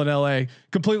and single in LA,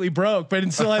 completely broke,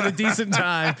 but still had a decent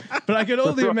time. But I could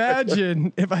only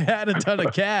imagine if I had a ton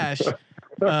of cash,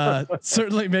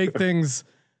 certainly make things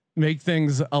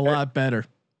a lot better.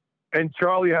 And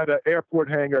Charlie had an airport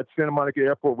hangar at Santa Monica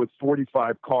Airport with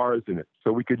 45 cars in it,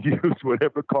 so we could use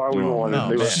whatever car we wanted. Oh,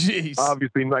 they were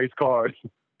obviously nice cars.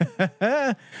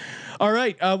 All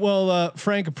right. Well,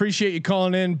 Frank, appreciate you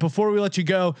calling in. Before we let you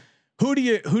go, who do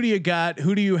you got?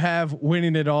 Who do you have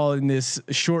winning it all in this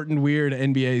short and weird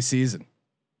NBA season?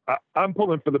 I'm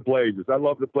pulling for the Blazers. I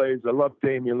love the Blazers. I love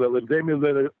Damian Lillard. Damian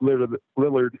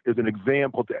Lillard is an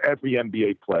example to every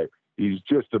NBA player. He's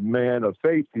just a man of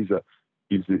faith. He's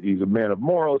a man of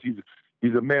morals.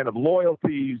 He's a man of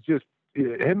loyalty. He's just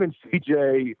him and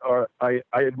CJ are. I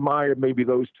admire maybe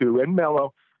those two and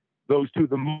Melo. Those two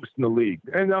the most in the league,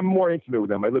 and I'm more intimate with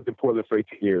them. I lived in Portland for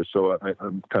 18 years, so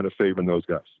I'm kind of favoring those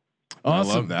guys.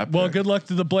 Awesome. I love that. Well, good luck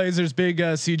to the Blazers. Big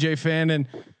CJ fan, and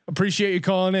appreciate you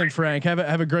calling in, Frank. Have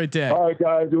a great day. All right,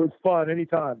 guys. It was fun.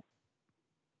 Anytime.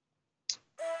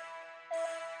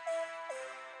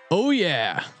 Oh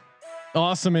yeah,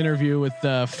 awesome interview with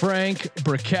Frank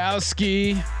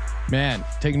Brickowski. Man,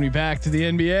 taking me back to the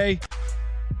NBA.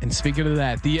 And speaking of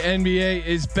that, the NBA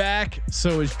is back.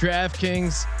 So is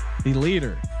DraftKings, the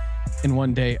leader in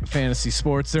one-day fantasy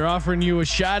sports. They're offering you a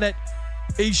shot at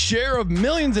a share of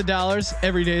millions of dollars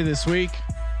every day this week.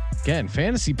 Again,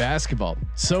 fantasy basketball,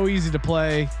 so easy to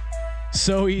play,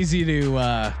 so easy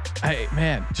to,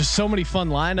 just so many fun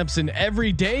lineups. And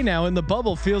every day now in the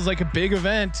bubble feels like a big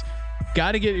event.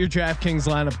 Got to get your DraftKings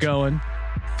lineup going.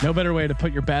 No better way to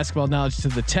put your basketball knowledge to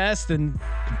the test than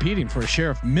competing for a share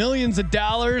of millions of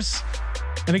dollars.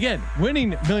 And again,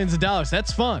 winning millions of dollars,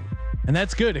 that's fun. And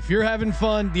that's good. If you're having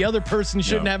fun, the other person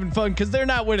shouldn't having fun because they're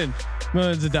not winning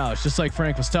millions of dollars, just like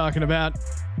Frank was talking about.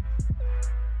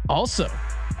 Also,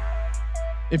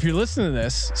 if you're listening to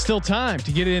this, still time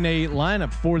to get in a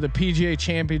lineup for the PGA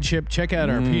Championship. Check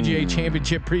out our PGA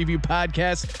Championship preview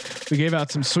podcast. We gave out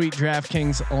some sweet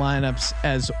DraftKings lineups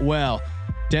as well.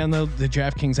 Download the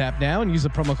DraftKings app now and use the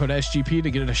promo code SGP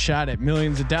to get a shot at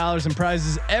millions of dollars in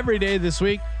prizes every day this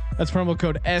week. That's promo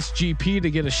code SGP to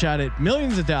get a shot at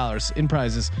millions of dollars in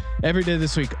prizes every day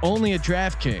this week. Only at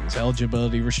DraftKings.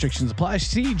 Eligibility restrictions apply.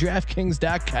 See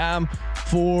DraftKings.com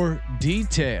for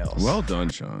details. Well done,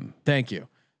 Sean. Thank you.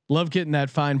 Love getting that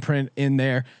fine print in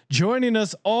there. Joining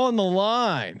us on the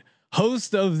line,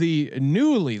 host of the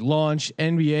newly launched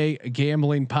NBA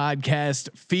gambling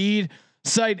podcast feed,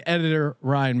 site editor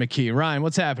Ryan McKee. Ryan,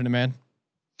 what's happening, man?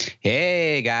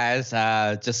 Hey guys,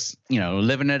 just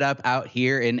living it up out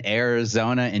here in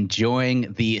Arizona,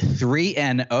 enjoying the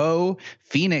 3-0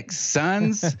 Phoenix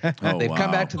Suns. They've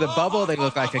come back to the bubble. They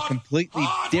look like a completely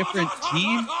different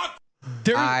team.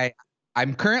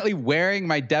 I'm currently wearing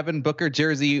my Devin Booker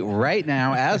jersey right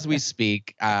now as we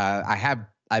speak. I've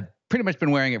pretty much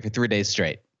been wearing it for 3 days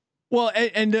straight. Well,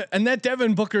 and that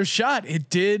Devin Booker shot, it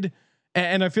did.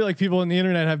 And I feel like people on the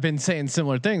internet have been saying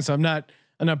similar things. So I'm not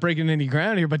breaking any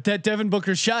ground here, but that Devin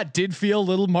Booker shot did feel a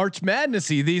little March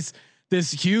Madnessy.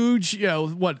 This huge,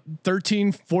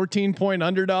 13, 14 point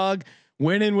underdog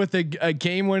winning with a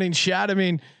game winning shot. I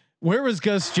mean, where was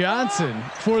Gus Johnson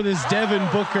for this Devin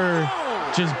Booker,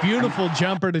 just beautiful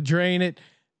jumper to drain it?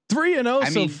 3-0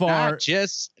 so far.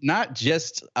 Not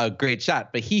just a great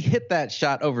shot, but he hit that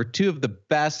shot over two of the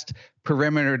best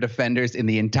perimeter defenders in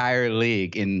the entire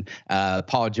league in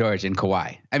Paul George and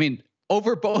Kawhi. I mean,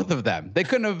 over both of them. They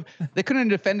couldn't have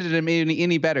defended him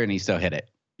any better, and he still hit it.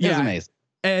 It was amazing.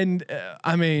 And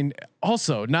I mean,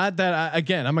 also not that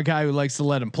I'm a guy who likes to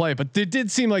let him play, but it did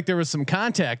seem like there was some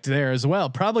contact there as well.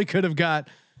 Probably could have got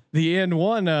the and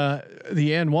one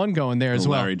going there as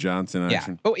well. Larry Johnson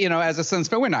action. Yeah. But as a Suns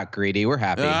fan, we're not greedy. We're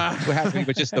happy. We're happy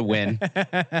with just the win.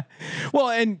 Well,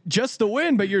 and just the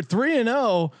win, but you're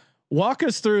 3-0 walk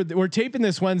us through. We're taping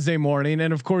this Wednesday morning,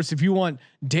 and of course, if you want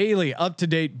daily,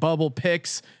 up-to-date bubble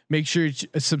picks, make sure you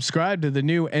subscribe to the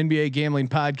new NBA Gambling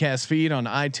Podcast feed on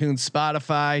iTunes,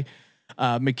 Spotify.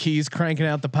 McKee's cranking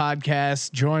out the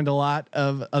podcast, joined a lot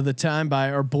of the time by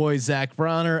our boy Zach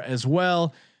Bronner as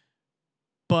well.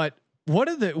 But what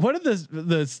are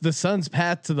the Suns'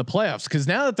 path to the playoffs? Because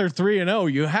now that they're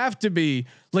 3-0, you have to be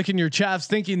licking your chops,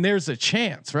 thinking there's a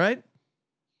chance, right?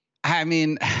 I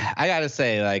mean, I gotta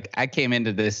say, like, I came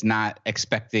into this not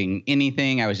expecting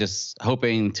anything. I was just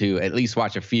hoping to at least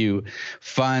watch a few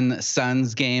fun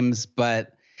Suns games.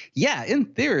 But yeah, in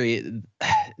theory,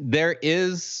 there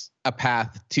is a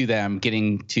path to them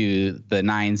getting to the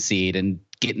 9 seed and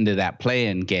getting to that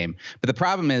play-in game. But the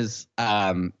problem is,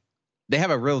 they have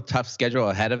a real tough schedule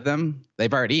ahead of them.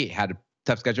 They've already had a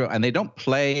tough schedule, and they don't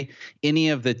play any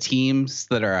of the teams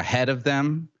that are ahead of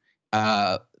them.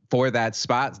 For that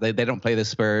spot, they don't play the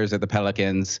Spurs or the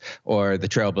Pelicans or the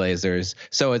Trailblazers.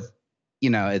 So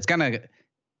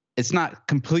it's not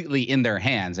completely in their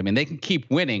hands. I mean, they can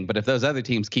keep winning, but if those other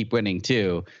teams keep winning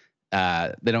too,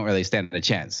 they don't really stand a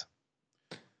chance.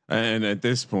 And at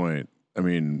this point, I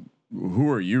mean, who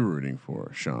are you rooting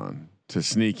for, Sean, to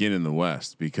sneak in the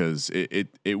West? Because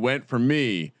it went for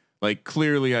me, like,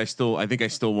 clearly I think I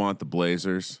still want the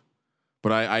Blazers.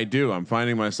 But I'm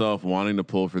finding myself wanting to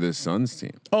pull for this Suns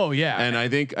team. Oh yeah. And I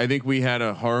think we had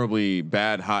a horribly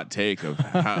bad hot take of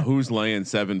who's laying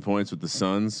 7 points with the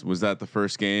Suns. Was that the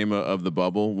first game of the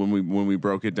bubble when we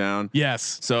broke it down?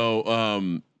 Yes.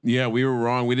 So yeah, we were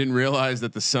wrong. We didn't realize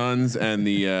that the Suns and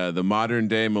the modern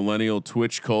day millennial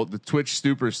Twitch cult, the Twitch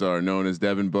superstar known as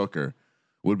Devin Booker,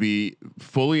 would be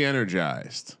fully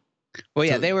energized. Well,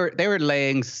 yeah, they were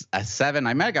laying a 7.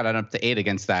 I might have gotten up to 8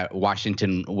 against that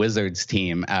Washington Wizards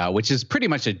team, which is pretty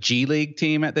much a G League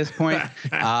team at this point.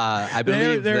 I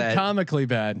believe they're comically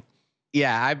bad.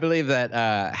 Yeah, I believe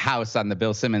that House on the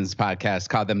Bill Simmons podcast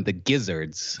called them the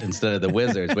Gizzards instead of the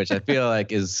Wizards, which I feel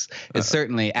like is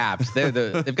certainly apt. They've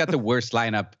got the worst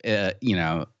lineup,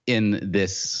 in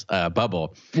this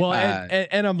bubble. Well,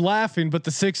 and I'm laughing, but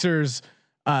the Sixers.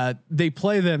 They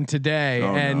play them today,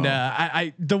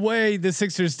 I the way the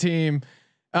Sixers team,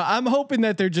 I'm hoping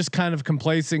that they're just kind of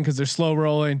complacent because they're slow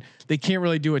rolling. They can't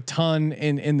really do a ton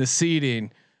in the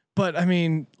seeding, but I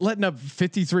mean, letting up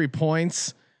 53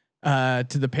 points to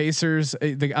the Pacers.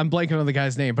 I'm blanking on the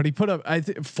guy's name, but he put up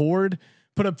Ford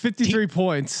put up 53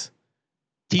 points.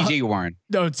 TJ Warren.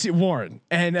 No, it's Warren,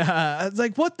 and I was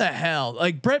like, what the hell?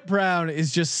 Like, Brett Brown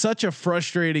is just such a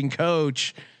frustrating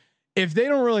coach. If they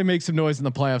don't really make some noise in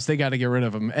the playoffs, they got to get rid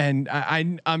of him. And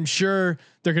I'm sure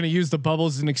they're going to use the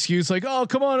bubbles as an excuse, like, oh,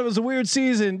 come on, it was a weird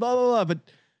season, blah blah blah. But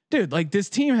dude, like, this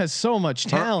team has so much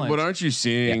talent. But aren't you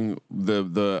seeing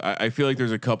I feel like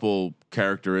there's a couple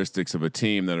characteristics of a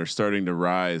team that are starting to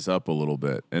rise up a little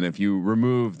bit. And if you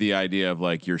remove the idea of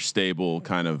like your stable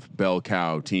kind of bell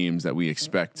cow teams that we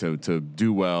expect to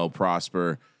do well,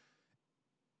 prosper,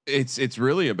 it's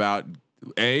really about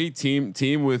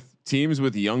teams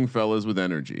with young fellas with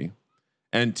energy,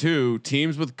 and 2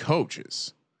 teams with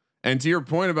coaches. And to your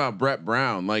point about Brett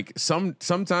Brown, like,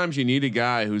 sometimes you need a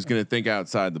guy who's going to think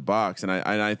outside the box. And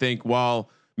I think while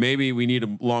maybe we need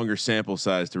a longer sample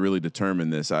size to really determine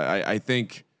this, I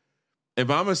think if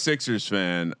I'm a Sixers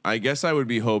fan, I guess I would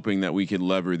be hoping that we could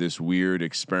lever this weird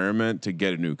experiment to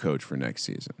get a new coach for next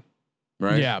season.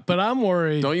 Right. Yeah, but I'm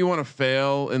worried. Don't you want to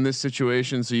fail in this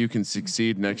situation so you can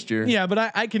succeed next year? Yeah,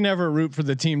 but I can never root for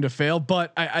the team to fail.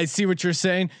 But I see what you're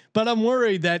saying. But I'm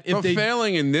worried that if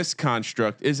failing in this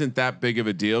construct isn't that big of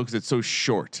a deal because it's so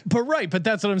short. But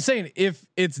that's what I'm saying. If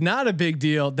it's not a big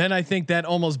deal, then I think that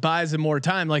almost buys them more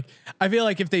time. Like, I feel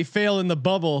like if they fail in the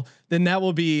bubble, then that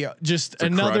will be just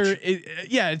another.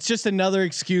 It's just another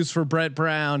excuse for Brett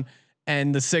Brown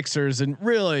and the Sixers. And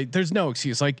really, there's no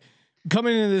excuse. Like,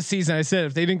 coming into this season, I said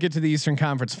if they didn't get to the Eastern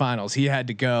Conference Finals, he had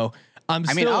to go. I'm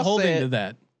still holding to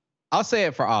that. I'll say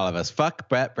it for all of us. Fuck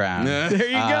Brett Brown. There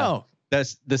you go.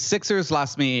 The Sixers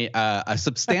lost me a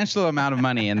substantial amount of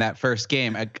money in that first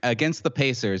game against the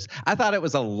Pacers. I thought it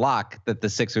was a lock that the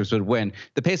Sixers would win.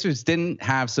 The Pacers didn't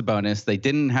have Sabonis. They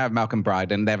didn't have Malcolm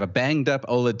Brogdon. They have a banged up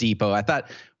Oladipo. I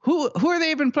thought, who are they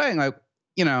even playing? Like,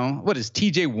 what is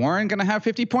TJ Warren going to have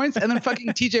 50 points? And then fucking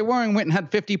TJ Warren went and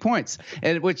had 50 points,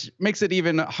 and which makes it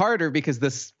even harder because the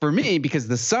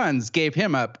Suns gave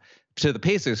him up to the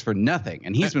Pacers for nothing,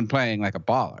 and he's been playing like a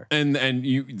baller. And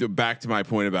you back to my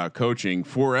point about coaching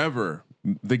forever.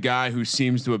 The guy who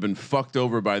seems to have been fucked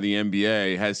over by the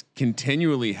NBA has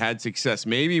continually had success.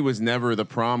 Maybe was never the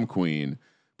prom queen,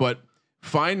 but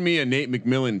find me a Nate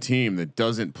McMillan team that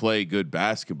doesn't play good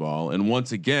basketball. And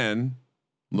once again,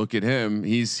 look at him.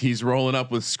 He's rolling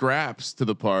up with scraps to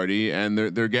the party, and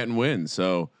they're getting wins.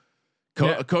 So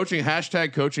coaching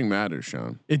 #coaching matters,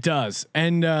 Sean. It does.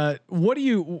 And what do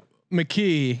you,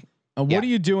 McKee? What are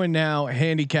you doing now,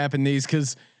 handicapping these?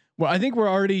 Because I think we're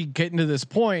already getting to this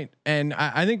point, and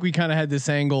I think we kind of had this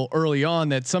angle early on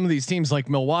that some of these teams like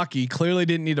Milwaukee clearly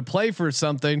didn't need to play for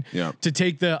something to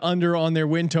take the under on their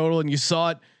win total, and you saw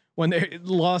it when they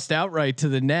lost outright to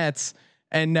the Nets.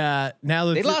 And now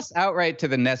that they lost outright to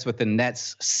the Nets with the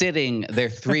Nets sitting their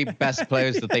 3 best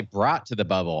players that they brought to the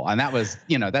bubble, and that was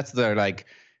that's their like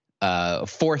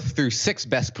 4th through 6th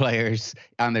best players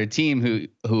on their team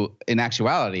who in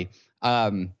actuality.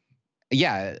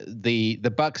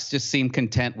 The Bucks just seem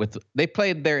content with. They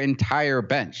played their entire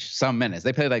bench some minutes.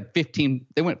 They played like 15.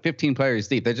 They went 15 players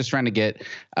deep. They're just trying to get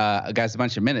guys a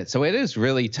bunch of minutes. So it is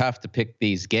really tough to pick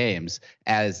these games.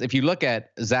 As if you look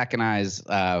at Zach and I's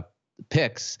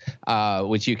picks,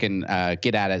 which you can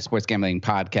get at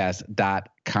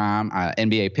sportsgamblingpodcast.com,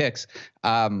 NBA picks.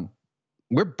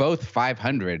 We're both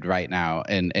 500 right now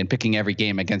and picking every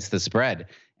game against the spread.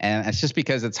 And it's just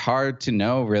because it's hard to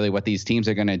know really what these teams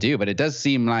are going to do. But it does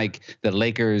seem like the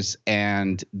Lakers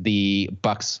and the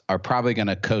Bucks are probably going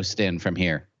to coast in from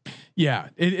here. Yeah,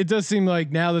 it does seem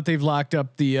like now that they've locked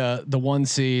up the 1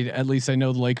 seed, at least I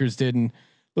know the Lakers did, and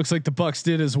looks like the Bucks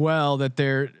did as well, that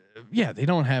they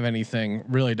don't have anything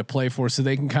really to play for. So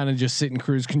they can kind of just sit in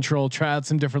cruise control, try out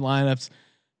some different lineups,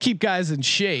 keep guys in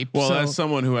shape. Well, as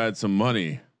someone who had some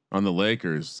money on the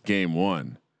Lakers game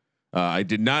 1, I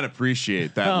did not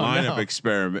appreciate that lineup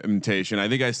experimentation. I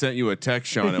think I sent you a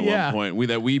text, Sean, at one point.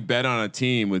 We bet on a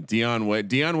team with Dion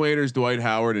Waiters, Dwight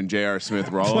Howard, and J.R. Smith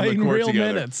were all on the court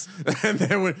together. Minutes.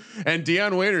 and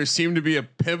Dion Waiters seemed to be a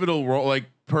pivotal role,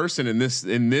 person in this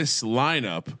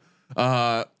lineup.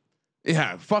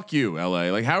 Fuck you, LA.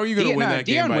 Like, how are you going to win that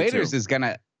game? Dion Waiters is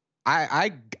gonna.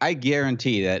 I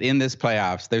guarantee that in this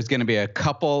playoffs, there's going to be a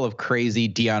couple of crazy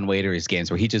Dion Waiters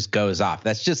games where he just goes off.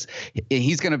 That's just,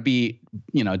 he's going to be,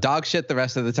 dog shit the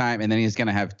rest of the time. And then he's going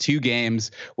to have 2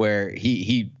 games where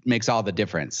he makes all the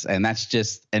difference. And that's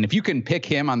just, and if you can pick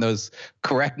him on those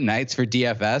correct nights for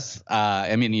DFS,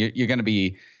 I mean, you're going to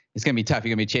be, it's going to be tough.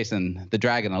 You're going to be chasing the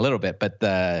dragon a little bit, but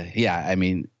I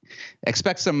mean,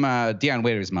 expect some Dion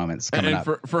Waiters moments coming up.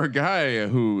 For a guy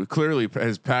who clearly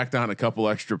has packed on a couple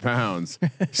extra pounds,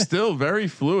 still very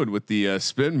fluid with the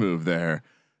spin move there.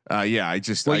 You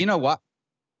know what?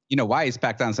 You know why he's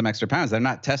packed on some extra pounds? They're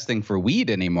not testing for weed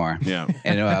anymore. Yeah,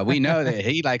 and we know that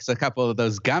he likes a couple of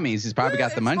those gummies. He's probably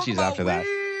got the munchies after that.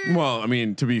 Well, I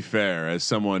mean, to be fair, as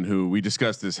someone who we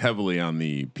discussed this heavily on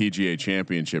the PGA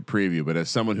Championship preview, but as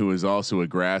someone who is also a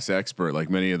grass expert, like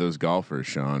many of those golfers,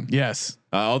 Sean. Yes.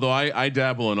 Although I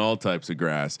dabble in all types of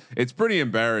grass, it's pretty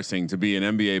embarrassing to be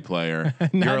an NBA player.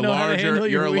 You're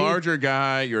a larger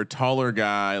guy, you're a taller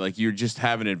guy, like you just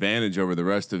have an advantage over the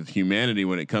rest of humanity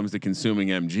when it comes to consuming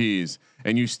MGs,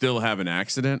 and you still have an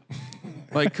accident.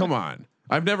 Like, come on.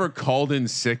 I've never called in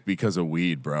sick because of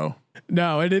weed, bro.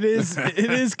 No, and it is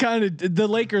kind of, the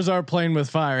Lakers are playing with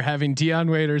fire, having Dion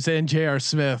Waiters and J.R.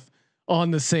 Smith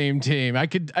on the same team. I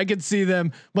could see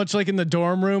them much like in the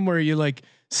dorm room where you like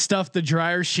stuff the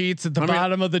dryer sheets at the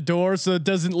bottom of the door so it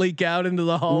doesn't leak out into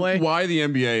the hallway. Why the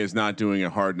NBA is not doing a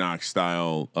Hard Knock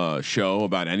style show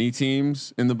about any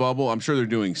teams in the bubble? I'm sure they're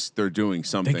doing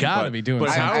something. They gotta be doing.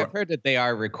 But something. I've heard that they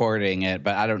are recording it,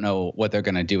 but I don't know what they're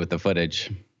going to do with the footage.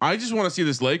 I just want to see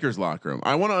this Lakers locker room.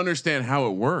 I want to understand how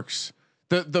it works.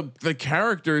 The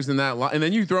characters in that and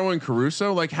then you throw in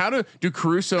Caruso. Like, how do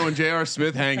Caruso and J.R.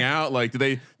 Smith hang out? Like,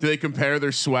 do they compare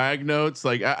their swag notes?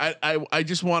 Like, I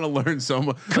just want to learn so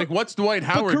much. Like, what's Dwight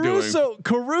Howard doing?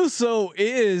 Caruso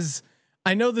is.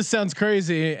 I know this sounds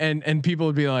crazy, and people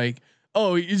would be like,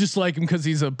 "Oh, you just like him because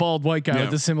he's a bald white guy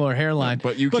with a similar hairline."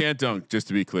 But you can't dunk, just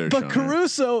to be clear. But Sean,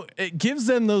 Caruso, it gives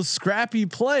them those scrappy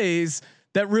plays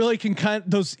that really can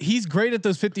he's great at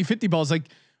those 50-50 balls. Like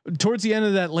towards the end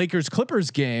of that Lakers Clippers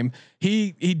game,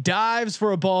 he dives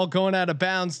for a ball going out of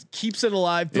bounds, keeps it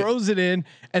alive, throws it in,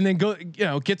 and then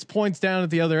gets points down at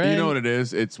the other end. You know what it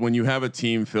is? It's when you have a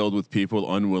team filled with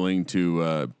people unwilling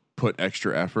to put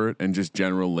extra effort and just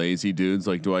general lazy dudes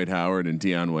like Dwight Howard and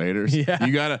Dion Waiters. Yeah.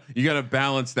 You gotta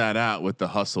balance that out with the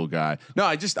hustle guy. No,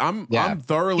 I'm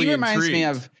thoroughly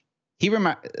intrigued.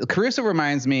 Caruso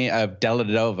reminds me of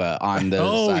Dellavedova on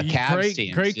those Cavs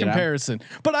teams. Great comparison.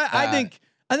 But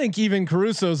I think even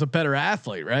Caruso is a better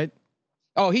athlete, right?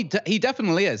 Oh, he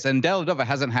definitely is. And Dellavedova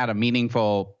hasn't had a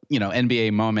meaningful,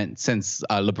 NBA moment since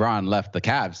LeBron left the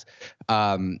Cavs.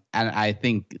 And I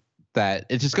think that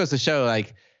it just goes to show,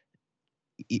 like,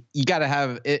 you got to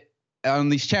have it. on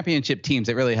these championship teams,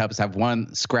 it really helps have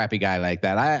one scrappy guy like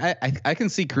that. I can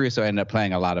see Caruso end up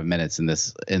playing a lot of minutes in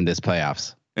this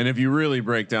playoffs. And if you really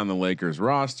break down the Lakers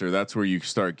roster, that's where you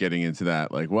start getting into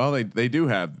that. Like, well, they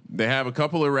have a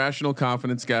couple of rational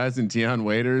confidence guys in Deion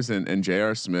Waiters and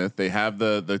J.R. Smith. They have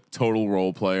the total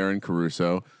role player in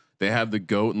Caruso. They have the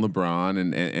GOAT and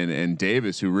LeBron and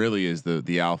Davis, who really is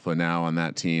the alpha now on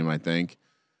that team, I think.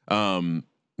 I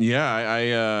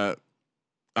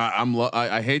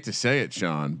hate to say it,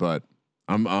 Sean, but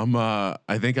I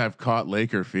think I've caught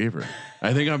Laker fever.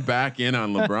 I think I'm back in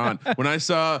on LeBron. When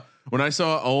I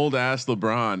saw old ass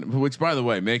LeBron, which by the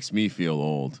way makes me feel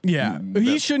old. Yeah,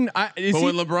 he shouldn't. But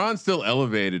when LeBron still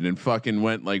elevated and fucking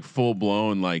went like full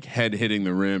blown like head hitting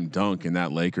the rim dunk in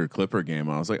that Laker Clipper game,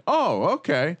 I was like, oh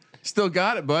okay, still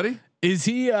got it, buddy. Is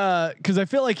he? Because I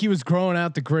feel like he was growing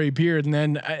out the gray beard, and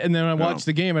then I watched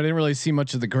the game. I didn't really see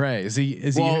much of the gray. Is he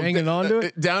hanging on to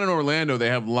it? Down in Orlando, they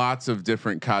have lots of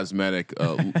different cosmetic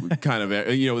kind of.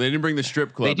 They didn't bring the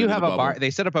strip club. They do have a bar. They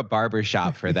set up a barber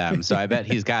shop for them, so I bet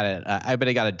he's got it. I bet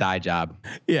he got a dye job.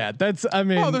 Yeah, that's. I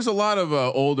mean, there's a lot of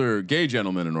older gay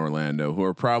gentlemen in Orlando who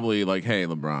are probably like, "Hey,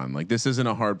 LeBron, like this isn't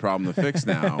a hard problem to fix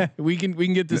now. we can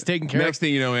get this taken care of." Next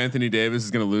thing you know, Anthony Davis is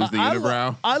going to lose the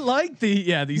unibrow. I like he's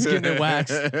getting it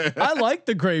waxed. I like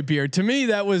the gray beard. To me,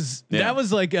 that was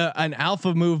like an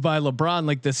alpha move by LeBron,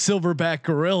 like the silverback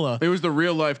gorilla. It was the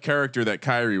real life character that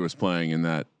Kyrie was playing in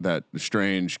that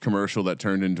strange commercial that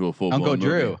turned into a full Uncle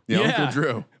Drew. Movie. Yeah, Uncle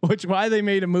Drew. Which why they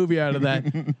made a movie out of that.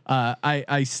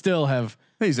 I still have.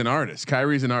 He's an artist.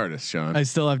 Kyrie's an artist, Sean. I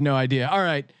still have no idea. All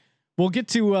right. We'll get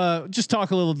to just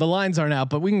talk a little. The lines aren't out,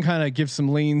 but we can kind of give some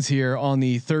leans here on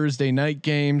the Thursday night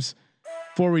games.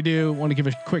 Before we do, want to give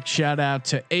a quick shout out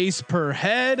to Ace Per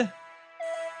Head.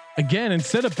 Again,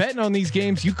 instead of betting on these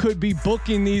games, you could be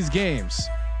booking these games.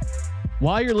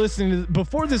 While you're listening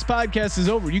before this podcast is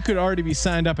over, you could already be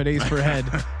signed up at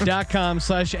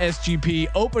aceperhead.com/SGP,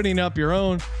 opening up your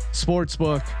own sports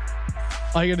book.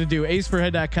 All you got to do,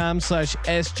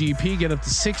 aceperhead.com/SGP, get up to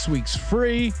 6 weeks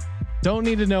free. Don't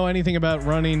need to know anything about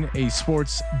running a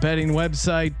sports betting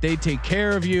website. They take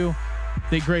care of you.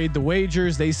 They grade the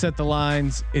wagers. They set the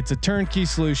lines. It's a turnkey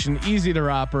solution, easy to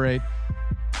operate.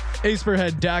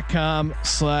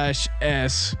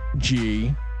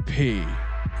 aceperhead.com/SGP.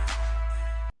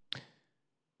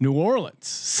 New Orleans,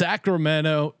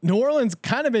 Sacramento. New Orleans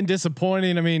kind of been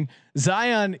disappointing. I mean,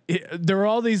 Zion, there were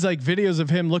all these like videos of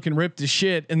him looking ripped as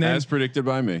shit, and then as predicted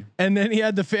by me. And then he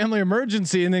had the family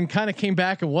emergency, and then kind of came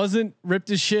back and wasn't ripped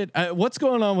as shit. What's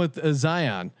going on with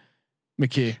Zion,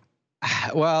 McKee?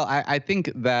 Well, I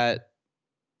think that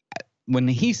when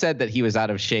he said that he was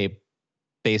out of shape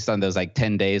based on those like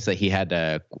 10 days that he had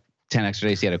 10 extra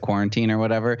days he had a quarantine or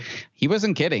whatever, he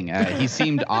wasn't kidding. He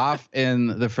seemed off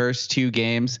in the first 2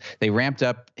 games. They ramped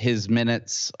up his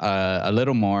minutes a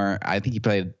little more. I think he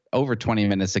played over 20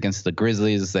 minutes against the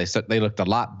Grizzlies. They looked a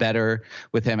lot better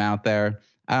with him out there.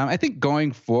 I think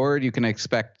going forward, you can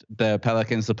expect the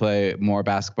Pelicans to play more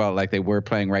basketball like they were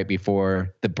playing right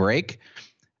before the break.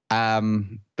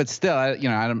 But still,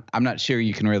 I'm not sure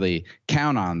you can really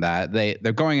count on that.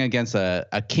 They're going against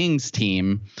a Kings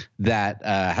team that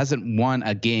hasn't won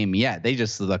a game yet. They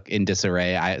just look in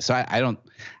disarray. I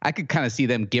could kind of see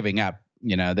them giving up.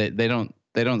 They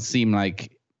don't seem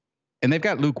like, and they've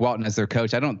got Luke Walton as their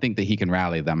coach. I don't think that he can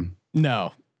rally them.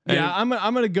 No. Yeah, I'm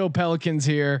gonna go Pelicans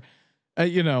here.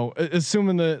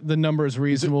 Assuming the number is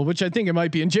reasonable, which I think it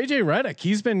might be. And JJ Redick,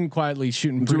 he's been quietly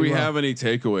shooting. Do we have any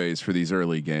takeaways for these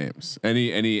early games?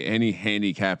 Any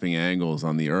handicapping angles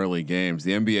on the early games?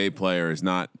 The NBA player is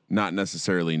not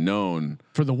necessarily known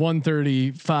for the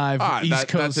 135 East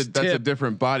Coast. That's a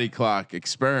different body clock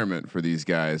experiment for these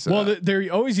guys. Well,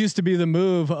 there always used to be the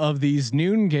move of these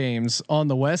noon games on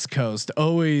the West Coast.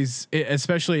 Always,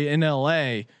 especially in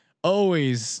LA,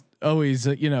 always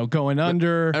going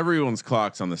under. Everyone's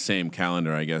clock's on the same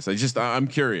calendar, I guess. I'm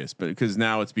curious, but because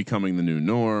now it's becoming the new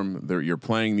norm. You're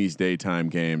playing these daytime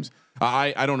games.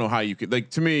 I don't know how you could, like,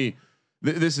 to me,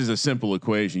 this is a simple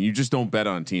equation. You just don't bet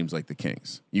on teams like the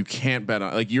Kings. You can't bet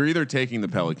on, like, you're either taking the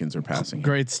Pelicans or passing.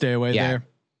 Great stay away there.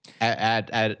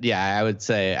 I would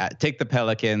say take the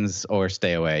Pelicans or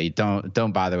stay away.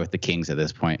 Don't bother with the Kings at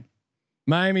this point.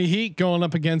 Miami Heat going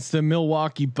up against the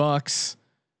Milwaukee Bucks.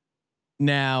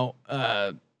 Now,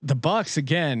 the Bucks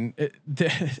again,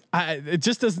 it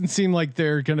just doesn't seem like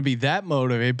they're going to be that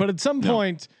motivated. But at some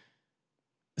point,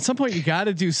 you got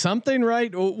to do something,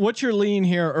 right? What's your lean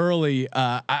here early?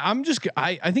 I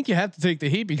think you have to take the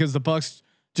Heat because the Bucks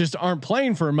just aren't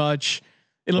playing for much.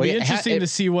 It'll be interesting to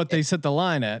see what they set the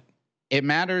line at. It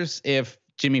matters if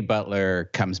Jimmy Butler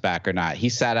comes back or not. He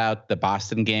sat out the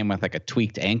Boston game with like a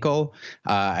tweaked ankle,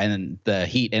 and the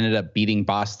Heat ended up beating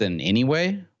Boston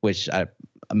anyway, which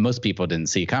most people didn't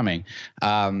see coming.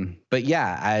 But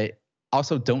yeah, I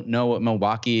also don't know what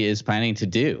Milwaukee is planning to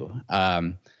do.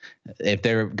 If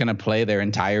they're going to play their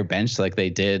entire bench like they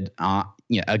did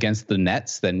against the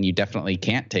Nets, then you definitely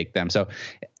can't take them. So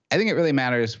I think it really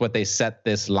matters what they set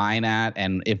this line at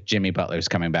and if Jimmy Butler's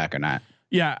coming back or not.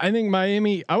 Yeah, I think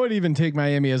Miami. I would even take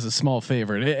Miami as a small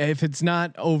favorite if it's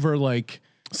not over like.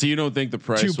 So you don't think the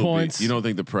price 2 points? You don't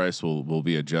think the price will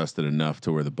be adjusted enough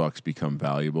to where the Bucks become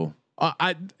valuable?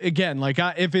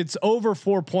 If it's over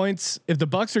 4 points, if the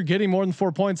Bucks are getting more than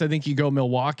 4 points, I think you go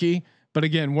Milwaukee. But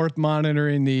again, worth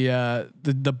monitoring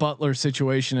the Butler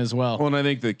situation as well. Well, and I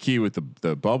think the key with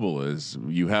the bubble is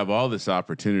you have all this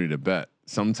opportunity to bet.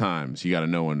 Sometimes you got to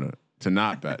know when to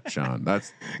not bet, Sean.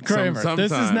 That's Kramer.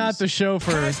 This is not the show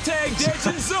for only.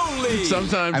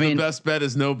 Sometimes the best bet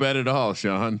is no bet at all,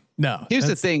 Sean. No. Here's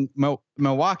the thing: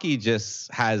 Milwaukee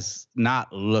just has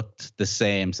not looked the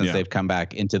same since they've come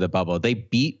back into the bubble. They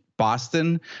beat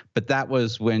Boston, but that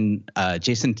was when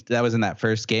that was in that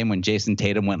first game when Jason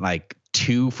Tatum went like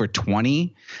 2 for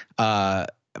 20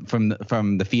 from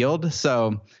the field.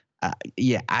 So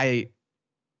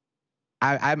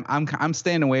I'm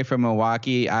staying away from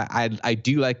Milwaukee. I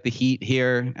do like the Heat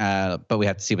here, but we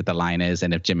have to see what the line is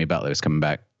and if Jimmy Butler is coming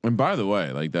back. And by the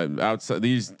way, like that outside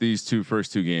these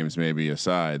first two games maybe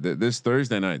aside, this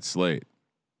Thursday night slate,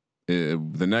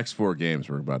 the next 4 games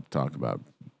we're about to talk about,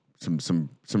 some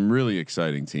really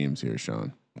exciting teams here,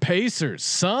 Sean. Pacers,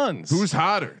 Suns. Who's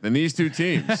hotter than these two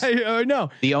teams? No,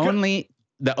 the only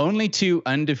 2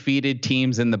 undefeated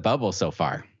teams in the bubble so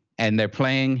far, and they're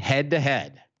playing head to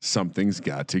head. Something's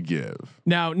got to give.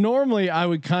 Now, normally I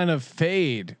would kind of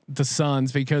fade the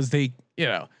Suns because they,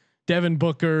 Devin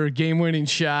Booker, game-winning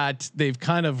shot. They've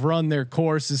kind of run their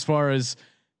course as far as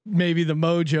maybe the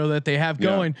mojo that they have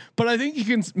going. But I think you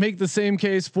can make the same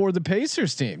case for the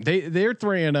Pacers team. They're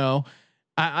 3-0.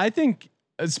 I think,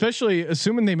 especially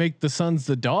assuming they make the Suns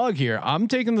the dog here, I'm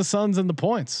taking the Suns and the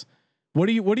points. What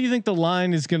do you think the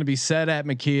line is going to be set at,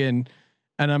 McKeon?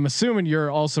 And I'm assuming you're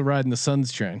also riding the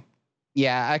Suns train.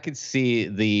 Yeah, I could see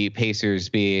the Pacers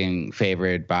being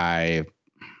favored by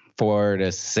 4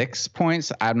 to 6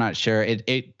 points. I'm not sure. I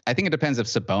think it depends if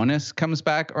Sabonis comes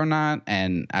back or not,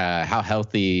 and how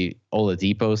healthy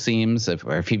Oladipo seems,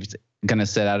 or if he's going to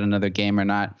sit out another game or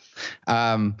not.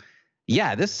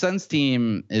 This Suns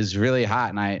team is really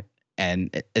hot,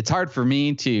 and it's hard for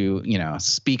me to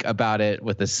speak about it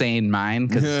with a sane mind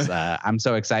because I'm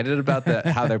so excited about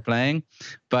how they're playing,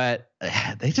 but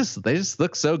they just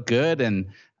look so good, and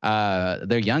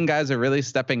their young guys are really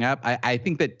stepping up. I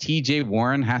think that TJ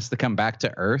Warren has to come back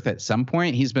to earth at some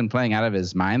point. He's been playing out of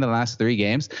his mind the last 3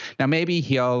 games. Now maybe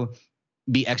he'll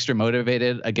be extra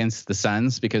motivated against the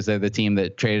Suns because they're the team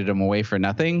that traded him away for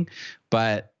nothing.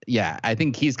 But yeah, I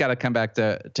think he's got to come back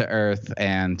to earth.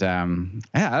 And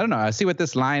I don't know. I see what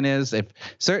this line is. If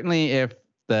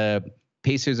the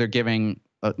Pacers are giving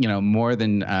more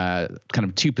than kind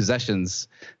of 2 possessions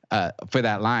for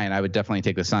that line, I would definitely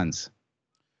take the Suns.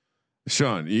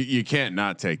 Sean, you can't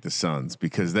not take the Suns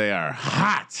because they are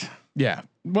hot. Yeah.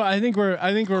 Well, I think we're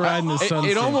riding the Suns.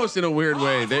 It almost in a weird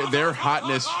way, their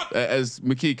hotness, as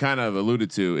McKee kind of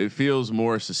alluded to, it feels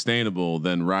more sustainable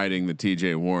than riding the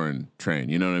TJ Warren train.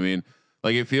 You know what I mean?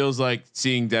 Like it feels like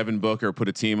seeing Devin Booker put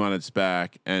a team on its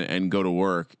back and go to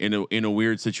work in a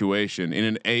weird situation, in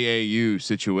an AAU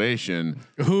situation.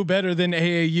 Who better than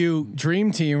AAU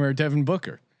dream team or Devin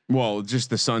Booker? Well, just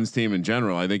the Suns team in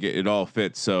general. I think it all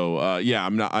fits. So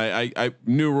I'm not. I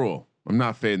new rule. I'm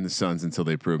not fading the Suns until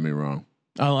they prove me wrong.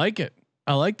 I like it.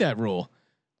 I like that rule.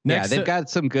 They've got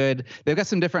some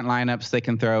different lineups they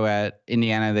can throw at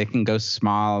Indiana. They can go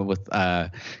small with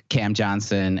Cam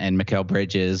Johnson and Mikal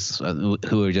Bridges,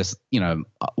 who are just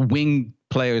wing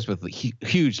players with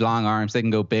huge long arms. They can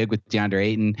go big with DeAndre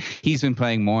Ayton. He's been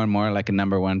playing more and more like a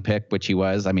number 1 pick, which he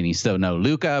was. I mean, he's still no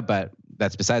Luka, but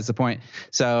that's besides the point.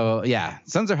 So yeah,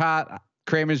 Suns are hot.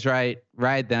 Kramer's right.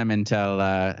 Ride them until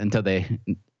they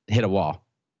hit a wall.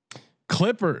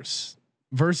 Clippers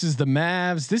versus the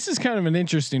Mavs. This is kind of an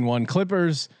interesting one.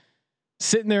 Clippers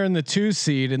sitting there in the 2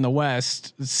 seed in the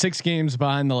West, 6 games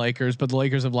behind the Lakers, but the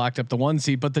Lakers have locked up the 1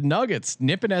 seed. But the Nuggets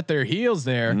nipping at their heels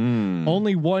there,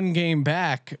 only 1 game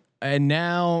back. And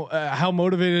now, how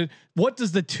motivated? What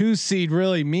does the 2 seed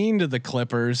really mean to the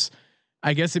Clippers?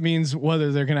 I guess it means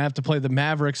whether they're going to have to play the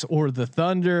Mavericks or the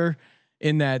Thunder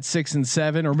in that 6 and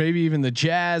 7, or maybe even the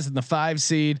Jazz in the 5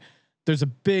 seed. There's a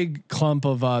big clump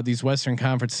of these Western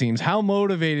Conference teams. How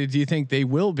motivated do you think they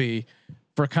will be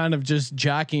for kind of just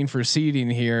jockeying for seeding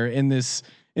here in this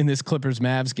Clippers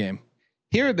Mavs game.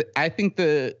 Here, I think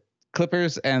the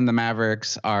Clippers and the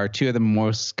Mavericks are two of the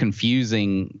most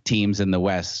confusing teams in the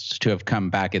West to have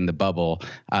come back in the bubble.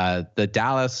 The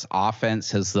Dallas offense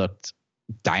has looked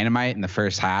dynamite in the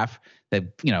first half. They've,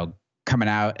 coming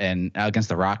out and against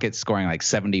the Rockets, scoring like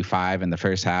 75 in the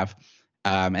first half.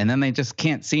 And then they just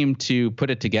can't seem to put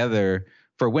it together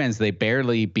for wins. They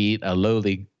barely beat a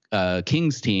lowly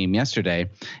Kings team yesterday.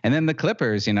 And then the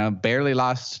Clippers, barely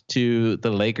lost to the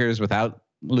Lakers without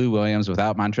Lou Williams,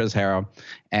 without Montrezl Harrell,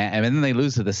 and then they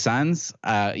lose to the Suns,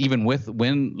 even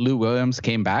when Lou Williams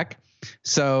came back.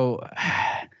 So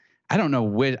I don't know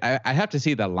which. I have to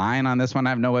see the line on this one.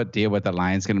 I have no idea what the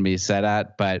line's going to be set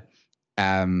at, but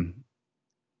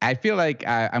I feel like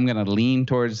I'm going to lean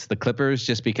towards the Clippers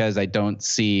just because I don't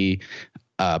see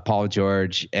Paul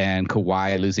George and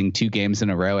Kawhi losing 2 games in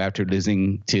a row after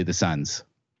losing to the Suns.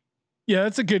 Yeah,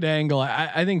 that's a good angle.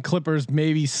 I think Clippers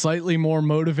maybe slightly more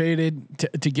motivated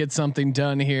to get something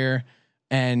done here.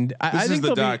 And I think is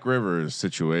the Doc Rivers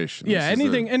situation. Yeah,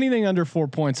 anything under 4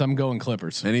 points, I'm going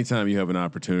Clippers. Anytime you have an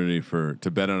opportunity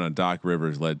to bet on a Doc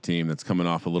Rivers led team that's coming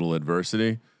off a little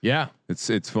adversity, yeah,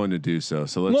 it's fun to do so.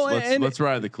 So let's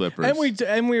ride the Clippers.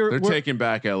 They're taking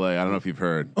back LA. I don't know if you've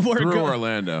heard through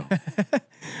Orlando.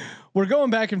 We're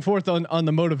going back and forth on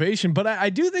the motivation, but I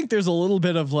do think there's a little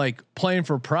bit of like playing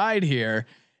for pride here,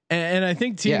 and I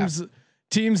think teams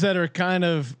that are kind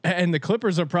of, and the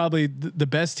Clippers are probably the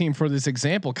best team for this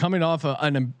example, coming off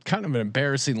kind of an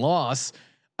embarrassing loss.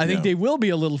 I think they will be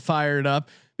a little fired up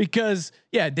because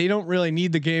they don't really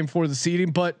need the game for the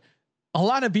seeding, but a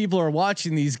lot of people are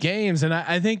watching these games, and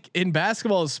I think in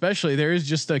basketball especially, there is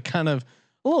just a kind of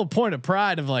a little point of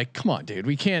pride of like, come on, dude,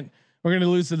 we're going to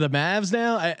lose to the Mavs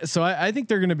now. So I think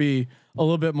they're going to be a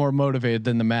little bit more motivated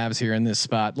than the Mavs here in this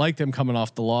spot. Like them coming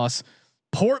off the loss.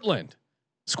 Portland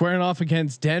squaring off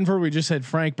against Denver. We just had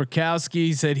Frank Brickowski.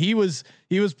 He said he was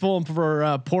pulling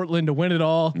for Portland to win it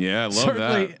all. Yeah, I love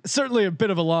that. Certainly a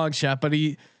bit of a long shot, but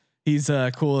he's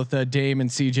cool with Dame and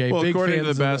CJ. Well, Big according to the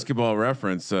fans Basketball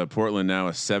Reference, Portland now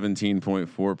a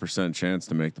 17.4% chance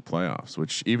to make the playoffs,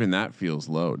 which even that feels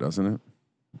low, doesn't it?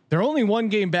 They're only 1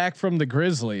 game back from the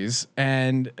Grizzlies,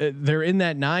 and they're in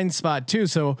that 9 spot too.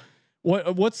 So,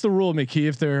 what's the rule, Mickey?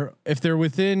 If they're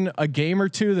within a game or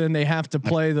 2, then they have to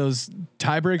play those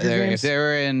tiebreaker games. If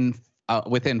they're in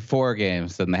within 4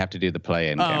 games, then they have to do the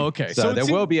play-in game. Oh, okay. So there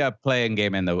will be a play-in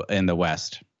game in the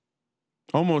West.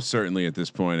 Almost certainly at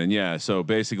this point. And so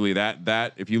basically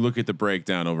that if you look at the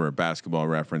breakdown over at Basketball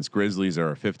Reference, Grizzlies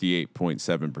are a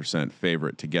 58.7%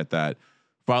 favorite to get that,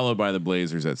 followed by the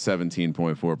Blazers at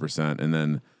 17.4%, and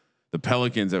then the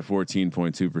Pelicans at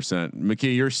 14.2%.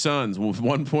 McKee, your Suns with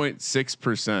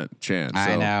 1.6% chance.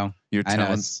 I know. You're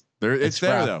telling it's there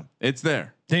rough. Though. It's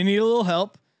there. They need a little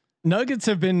help. Nuggets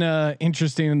have been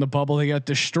interesting in the bubble. They got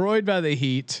destroyed by the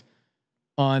Heat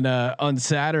on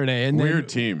Saturday, and weird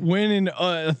team win in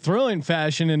a thrilling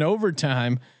fashion in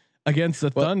overtime against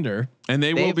the Thunder. And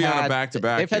they will be on a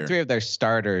back-to-back. They've had 3 of their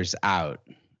starters out,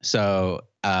 so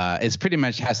it's pretty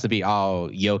much has to be all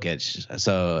Jokic.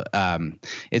 So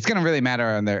it's going to really matter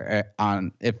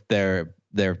on if their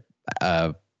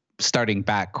starting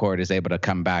backcourt is able to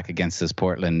come back against this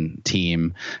Portland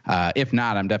team. If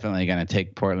not, I'm definitely going to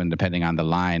take Portland depending on the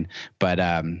line. But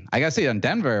I got to say on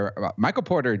Denver, Michael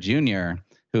Porter Jr.,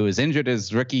 who was injured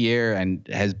his rookie year and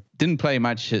didn't play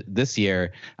much this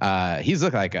year. He's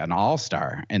looked like an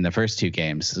all-star in the first 2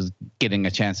 games, getting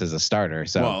a chance as a starter.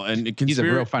 So he's a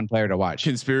real fun player to watch.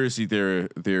 Conspiracy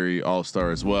theory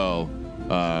all-star as well.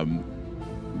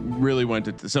 Really went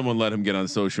to someone let him get on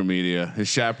social media. His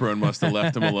chaperone must have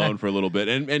left him alone for a little bit.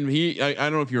 And he, I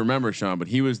don't know if you remember, Sean, but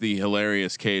he was the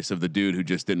hilarious case of the dude who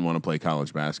just didn't want to play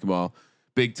college basketball.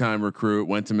 Big time recruit,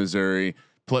 went to Missouri.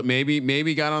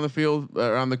 Maybe got on the field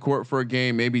on the court for a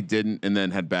game, maybe didn't, and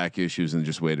then had back issues and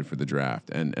just waited for the draft.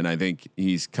 And I think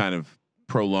he's kind of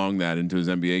prolonged that into his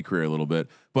NBA career a little bit.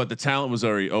 But the talent was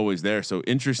always there, so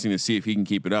interesting to see if he can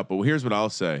keep it up. But here's what I'll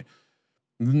say: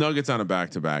 the Nuggets on a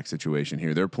back-to-back situation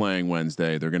here. They're playing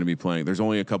Wednesday. They're going to be playing. There's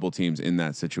only a couple teams in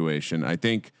that situation. I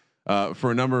think for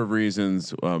a number of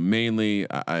reasons. Mainly,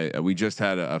 we just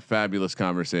had a fabulous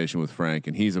conversation with Frank,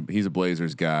 and he's a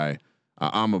Blazers guy.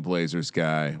 I'm a Blazers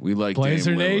guy. We like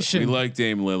Blazer Dame Nation. Lillard. We like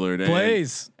Dame Lillard.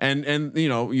 Blaze. And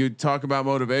you talk about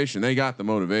motivation. They got the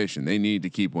motivation. They need to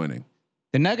keep winning.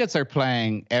 The Nuggets are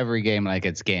playing every game like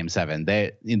it's Game 7.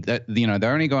 They're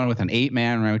only going with an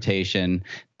 8-man rotation.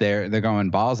 They're going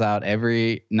balls out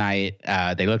every night.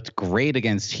 They looked great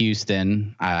against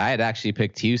Houston. I had actually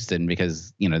picked Houston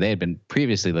because they had been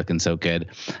previously looking so good.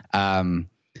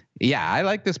 Yeah, I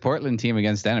like this Portland team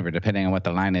against Denver, depending on what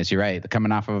the line is. You're right. They're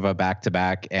coming off of a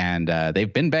back-to-back, and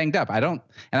they've been banged up. I don't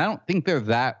think they're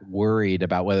that worried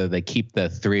about whether they keep the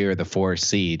 3 or the 4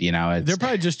 seed. You know, they're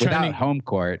probably just trying to home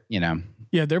court. You know,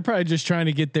 yeah, they're probably just trying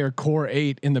to get their core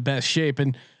 8 in the best shape.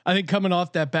 And I think coming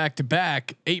off that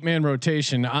back-to-back 8-man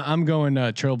rotation, I'm going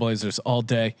Trailblazers all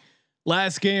day.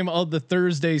 Last game of the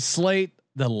Thursday slate,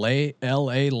 the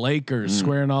LA Lakers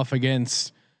squaring off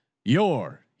against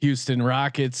your Houston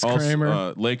Rockets. Also,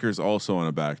 Kramer. Lakers also on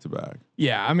a back-to-back.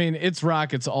 Yeah, I mean it's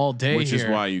Rockets all day, which is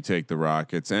why you take the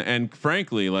Rockets. And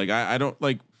frankly, like I don't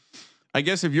like. I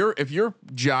guess if you're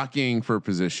jockeying for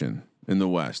position in the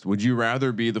West, would you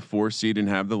rather be the 4 seed and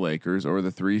have the Lakers, or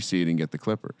the 3 seed and get the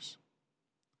Clippers?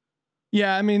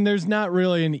 Yeah, I mean, there's not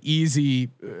really an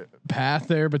easy path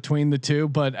there between the two,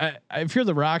 but if you're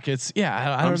the Rockets,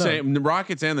 yeah, I don't know. Saying the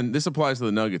Rockets and this applies to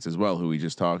the Nuggets as well, who we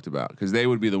just talked about, because they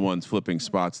would be the ones flipping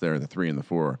spots there, the 3 and the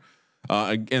 4,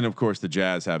 and of course the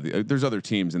Jazz have there's other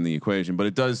teams in the equation, but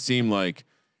it does seem like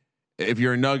if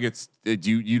you're a Nuggets,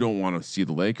 you don't want to see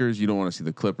the Lakers, you don't want to see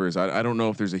the Clippers. I don't know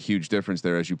if there's a huge difference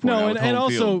there, as you point out.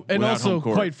 And also,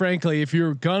 quite frankly, if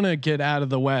you're gonna get out of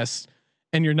the West,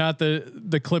 and you're not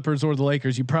the Clippers or the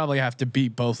Lakers, you probably have to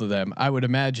beat both of them, I would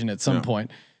imagine, at some point.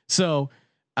 So,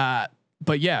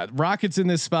 but yeah, Rockets in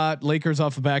this spot, Lakers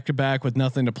off a back-to-back with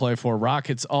nothing to play for.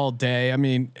 Rockets all day. I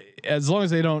mean, as long as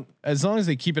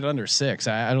they keep it under 6,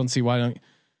 I don't see why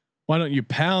don't you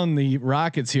pound the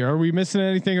Rockets here? Are we missing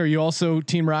anything? Are you also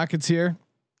team Rockets here?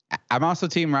 I'm also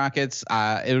team Rockets.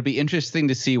 It would be interesting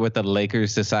to see what the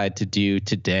Lakers decide to do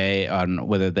today on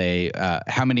whether they,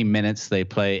 how many minutes they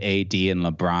play AD and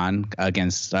LeBron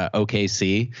against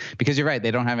OKC, because you're right.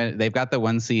 They don't have it. They've got the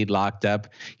 1 seed locked up.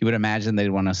 You would imagine they'd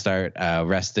want to start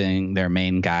resting their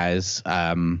main guys.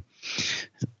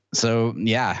 So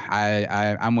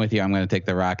yeah, I'm with you. I'm going to take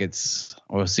the Rockets.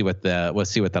 We'll see what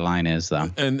the line is though.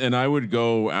 And I would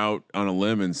go out on a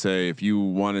limb and say, if you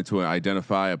wanted to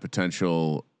identify a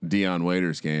potential Dion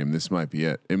Waiters game, this might be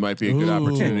it. It might be a good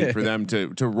opportunity for them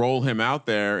to roll him out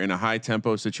there in a high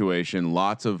tempo situation,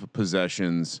 lots of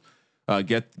possessions,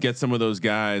 get some of those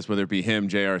guys, whether it be him,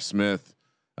 J.R. Smith.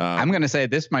 I'm going to say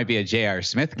this might be a J.R.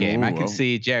 Smith game. I can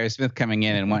see J.R. Smith coming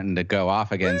in and wanting to go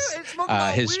off against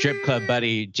his strip club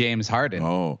buddy James Harden.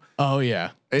 Oh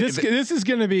yeah. This is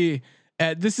going to be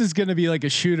like a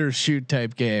shoot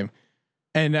type game,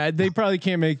 and they probably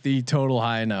can't make the total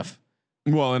high enough.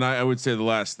 Well, and I would say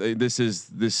this is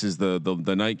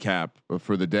the nightcap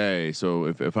for the day. So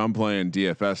if I'm playing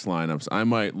DFS lineups, I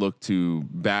might look to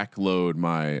backload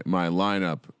my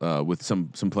lineup with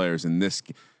some players in this.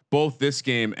 Both this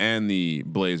game and the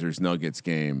Blazers Nuggets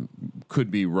game could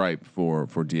be ripe for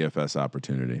DFS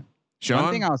opportunity. Sean,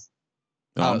 one thing else.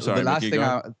 I'm sorry.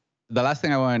 The last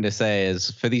thing I wanted to say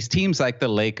is for these teams like the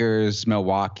Lakers,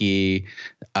 Milwaukee,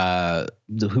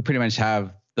 who pretty much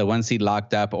have the 1 seed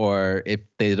locked up, or if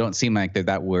they don't seem like they're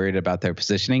that worried about their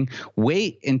positioning,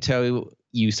 wait until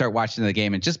you start watching the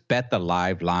game and just bet the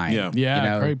live line. Yeah. You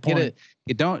know, great point.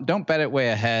 Don't bet it way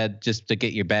ahead just to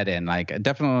get your bet in. Like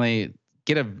definitely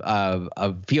get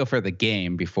a feel for the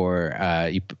game before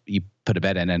you put a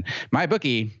bet in. And my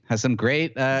bookie has some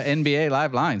great NBA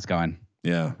live lines going.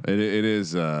 Yeah, it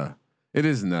is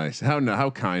nice. How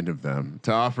kind of them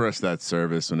to offer us that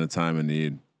service in a time of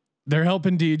need. They're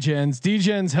helping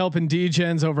DGens helping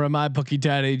DGens over at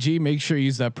mybookie.ag. Make sure you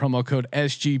use that promo code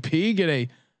SGP. Get a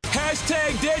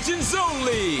 #Legends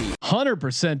only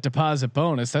 100% deposit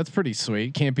bonus. That's pretty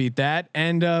sweet. Can't beat that.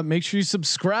 And make sure you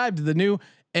subscribe to the new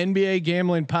NBA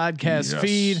Gambling Podcast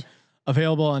feed,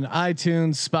 available on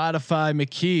iTunes, Spotify.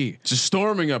 McKee just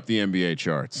storming up the NBA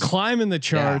charts, climbing the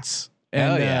charts.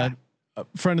 And a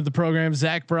friend of the program,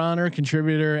 Zach Bronner,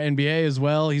 contributor NBA as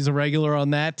well. He's a regular on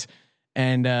that.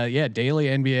 And daily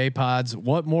NBA pods.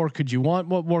 What more could you want?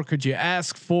 What more could you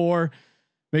ask for?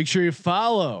 Make sure you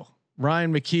follow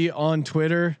Ryan McKee on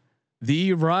Twitter,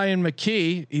 the Ryan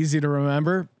McKee, easy to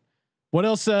remember. What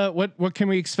else? What can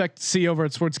we expect to see over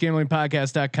at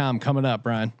sportsgamblingpodcast.com coming up,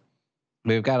 Brian?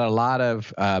 We've got a lot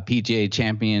of PGA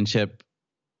Championship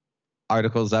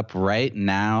articles up right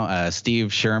now.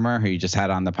 Steve Shermer, who you just had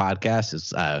on the podcast,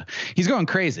 is he's going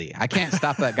crazy. I can't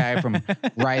stop that guy from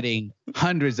writing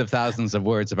hundreds of thousands of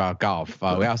words about golf.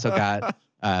 We also got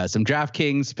some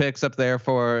DraftKings picks up there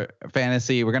for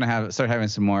fantasy. We're gonna start having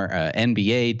some more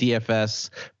NBA DFS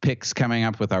picks coming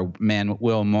up with our man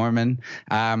Will Mormon.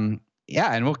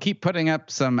 And we'll keep putting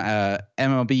up some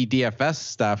MLB DFS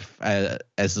stuff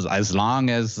as long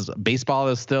as baseball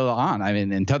is still on. I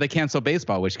mean, until they cancel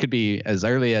baseball, which could be as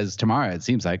early as tomorrow. It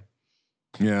seems like.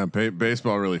 Yeah,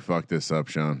 baseball really fucked this up,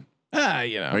 Sean. Are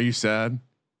you sad?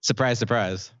 Surprise,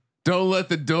 surprise. Don't let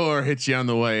the door hit you on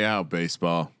the way out,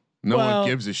 baseball. No one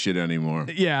gives a shit anymore.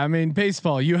 Yeah, I mean,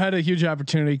 baseball, you had a huge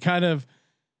opportunity, kind of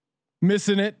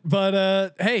missing it.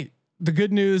 But hey, the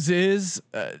good news is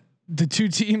the two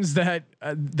teams that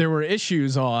there were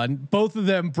issues on, both of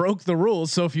them broke the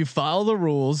rules. So if you follow the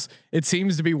rules, it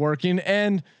seems to be working.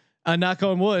 And knock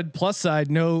on wood, plus side,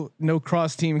 no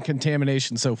cross team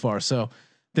contamination so far. So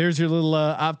there's your little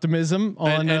optimism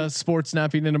on sports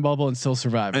not being in a bubble and still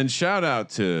surviving. And shout out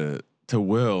to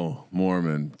Will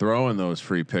Mormon throwing those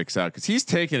free picks out, because he's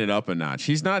taking it up a notch.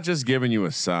 He's not just giving you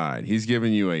a side; he's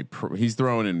giving you he's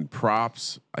throwing in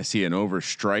props. I see an over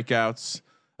strikeouts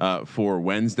for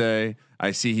Wednesday.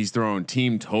 I see he's throwing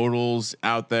team totals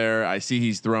out there. I see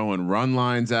he's throwing run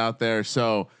lines out there.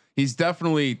 So he's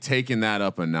definitely taking that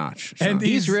up a notch. Sean. And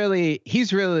he's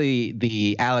really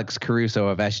the Alex Caruso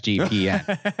of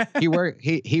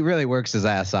SGPN. He really works his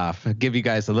ass off. Give you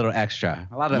guys a little extra,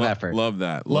 a lot of effort. Love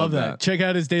that. Love that. Check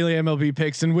out his daily MLB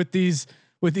picks. And with these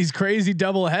crazy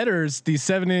double headers, these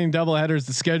 7-inning double headers,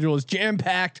 the schedule is jam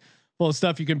packed full of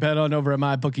stuff you can bet on over at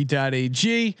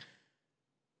mybookie.ag.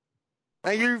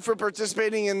 Thank you for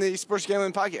participating in the Sports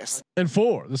Gambling Podcast. And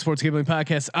for the Sports Gambling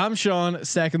Podcast, I'm Sean,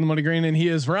 stacking the money green, and he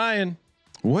is Ryan.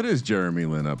 What is Jeremy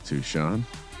Lin up to, Sean?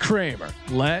 Kramer,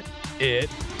 let it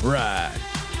ride.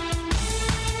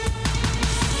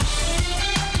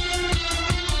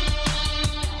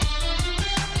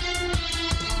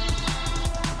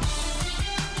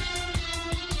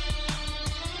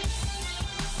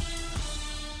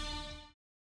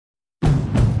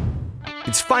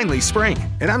 It's finally spring,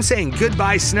 and I'm saying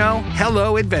goodbye snow,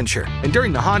 hello adventure. And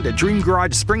during the Honda Dream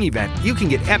Garage Spring Event, you can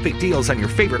get epic deals on your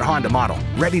favorite Honda model.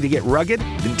 Ready to get rugged?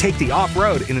 Then take the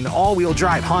off-road in an all-wheel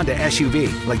drive Honda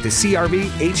SUV like the CRV,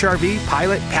 HRV,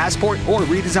 Pilot, Passport, or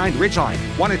redesigned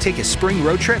Ridgeline. Want to take a spring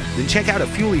road trip? Then check out a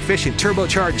fuel-efficient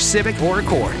turbocharged Civic or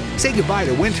Accord. Say goodbye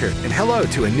to winter and hello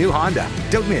to a new Honda.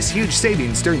 Don't miss huge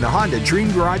savings during the Honda Dream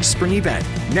Garage Spring Event.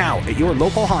 Now at your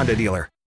local Honda dealer.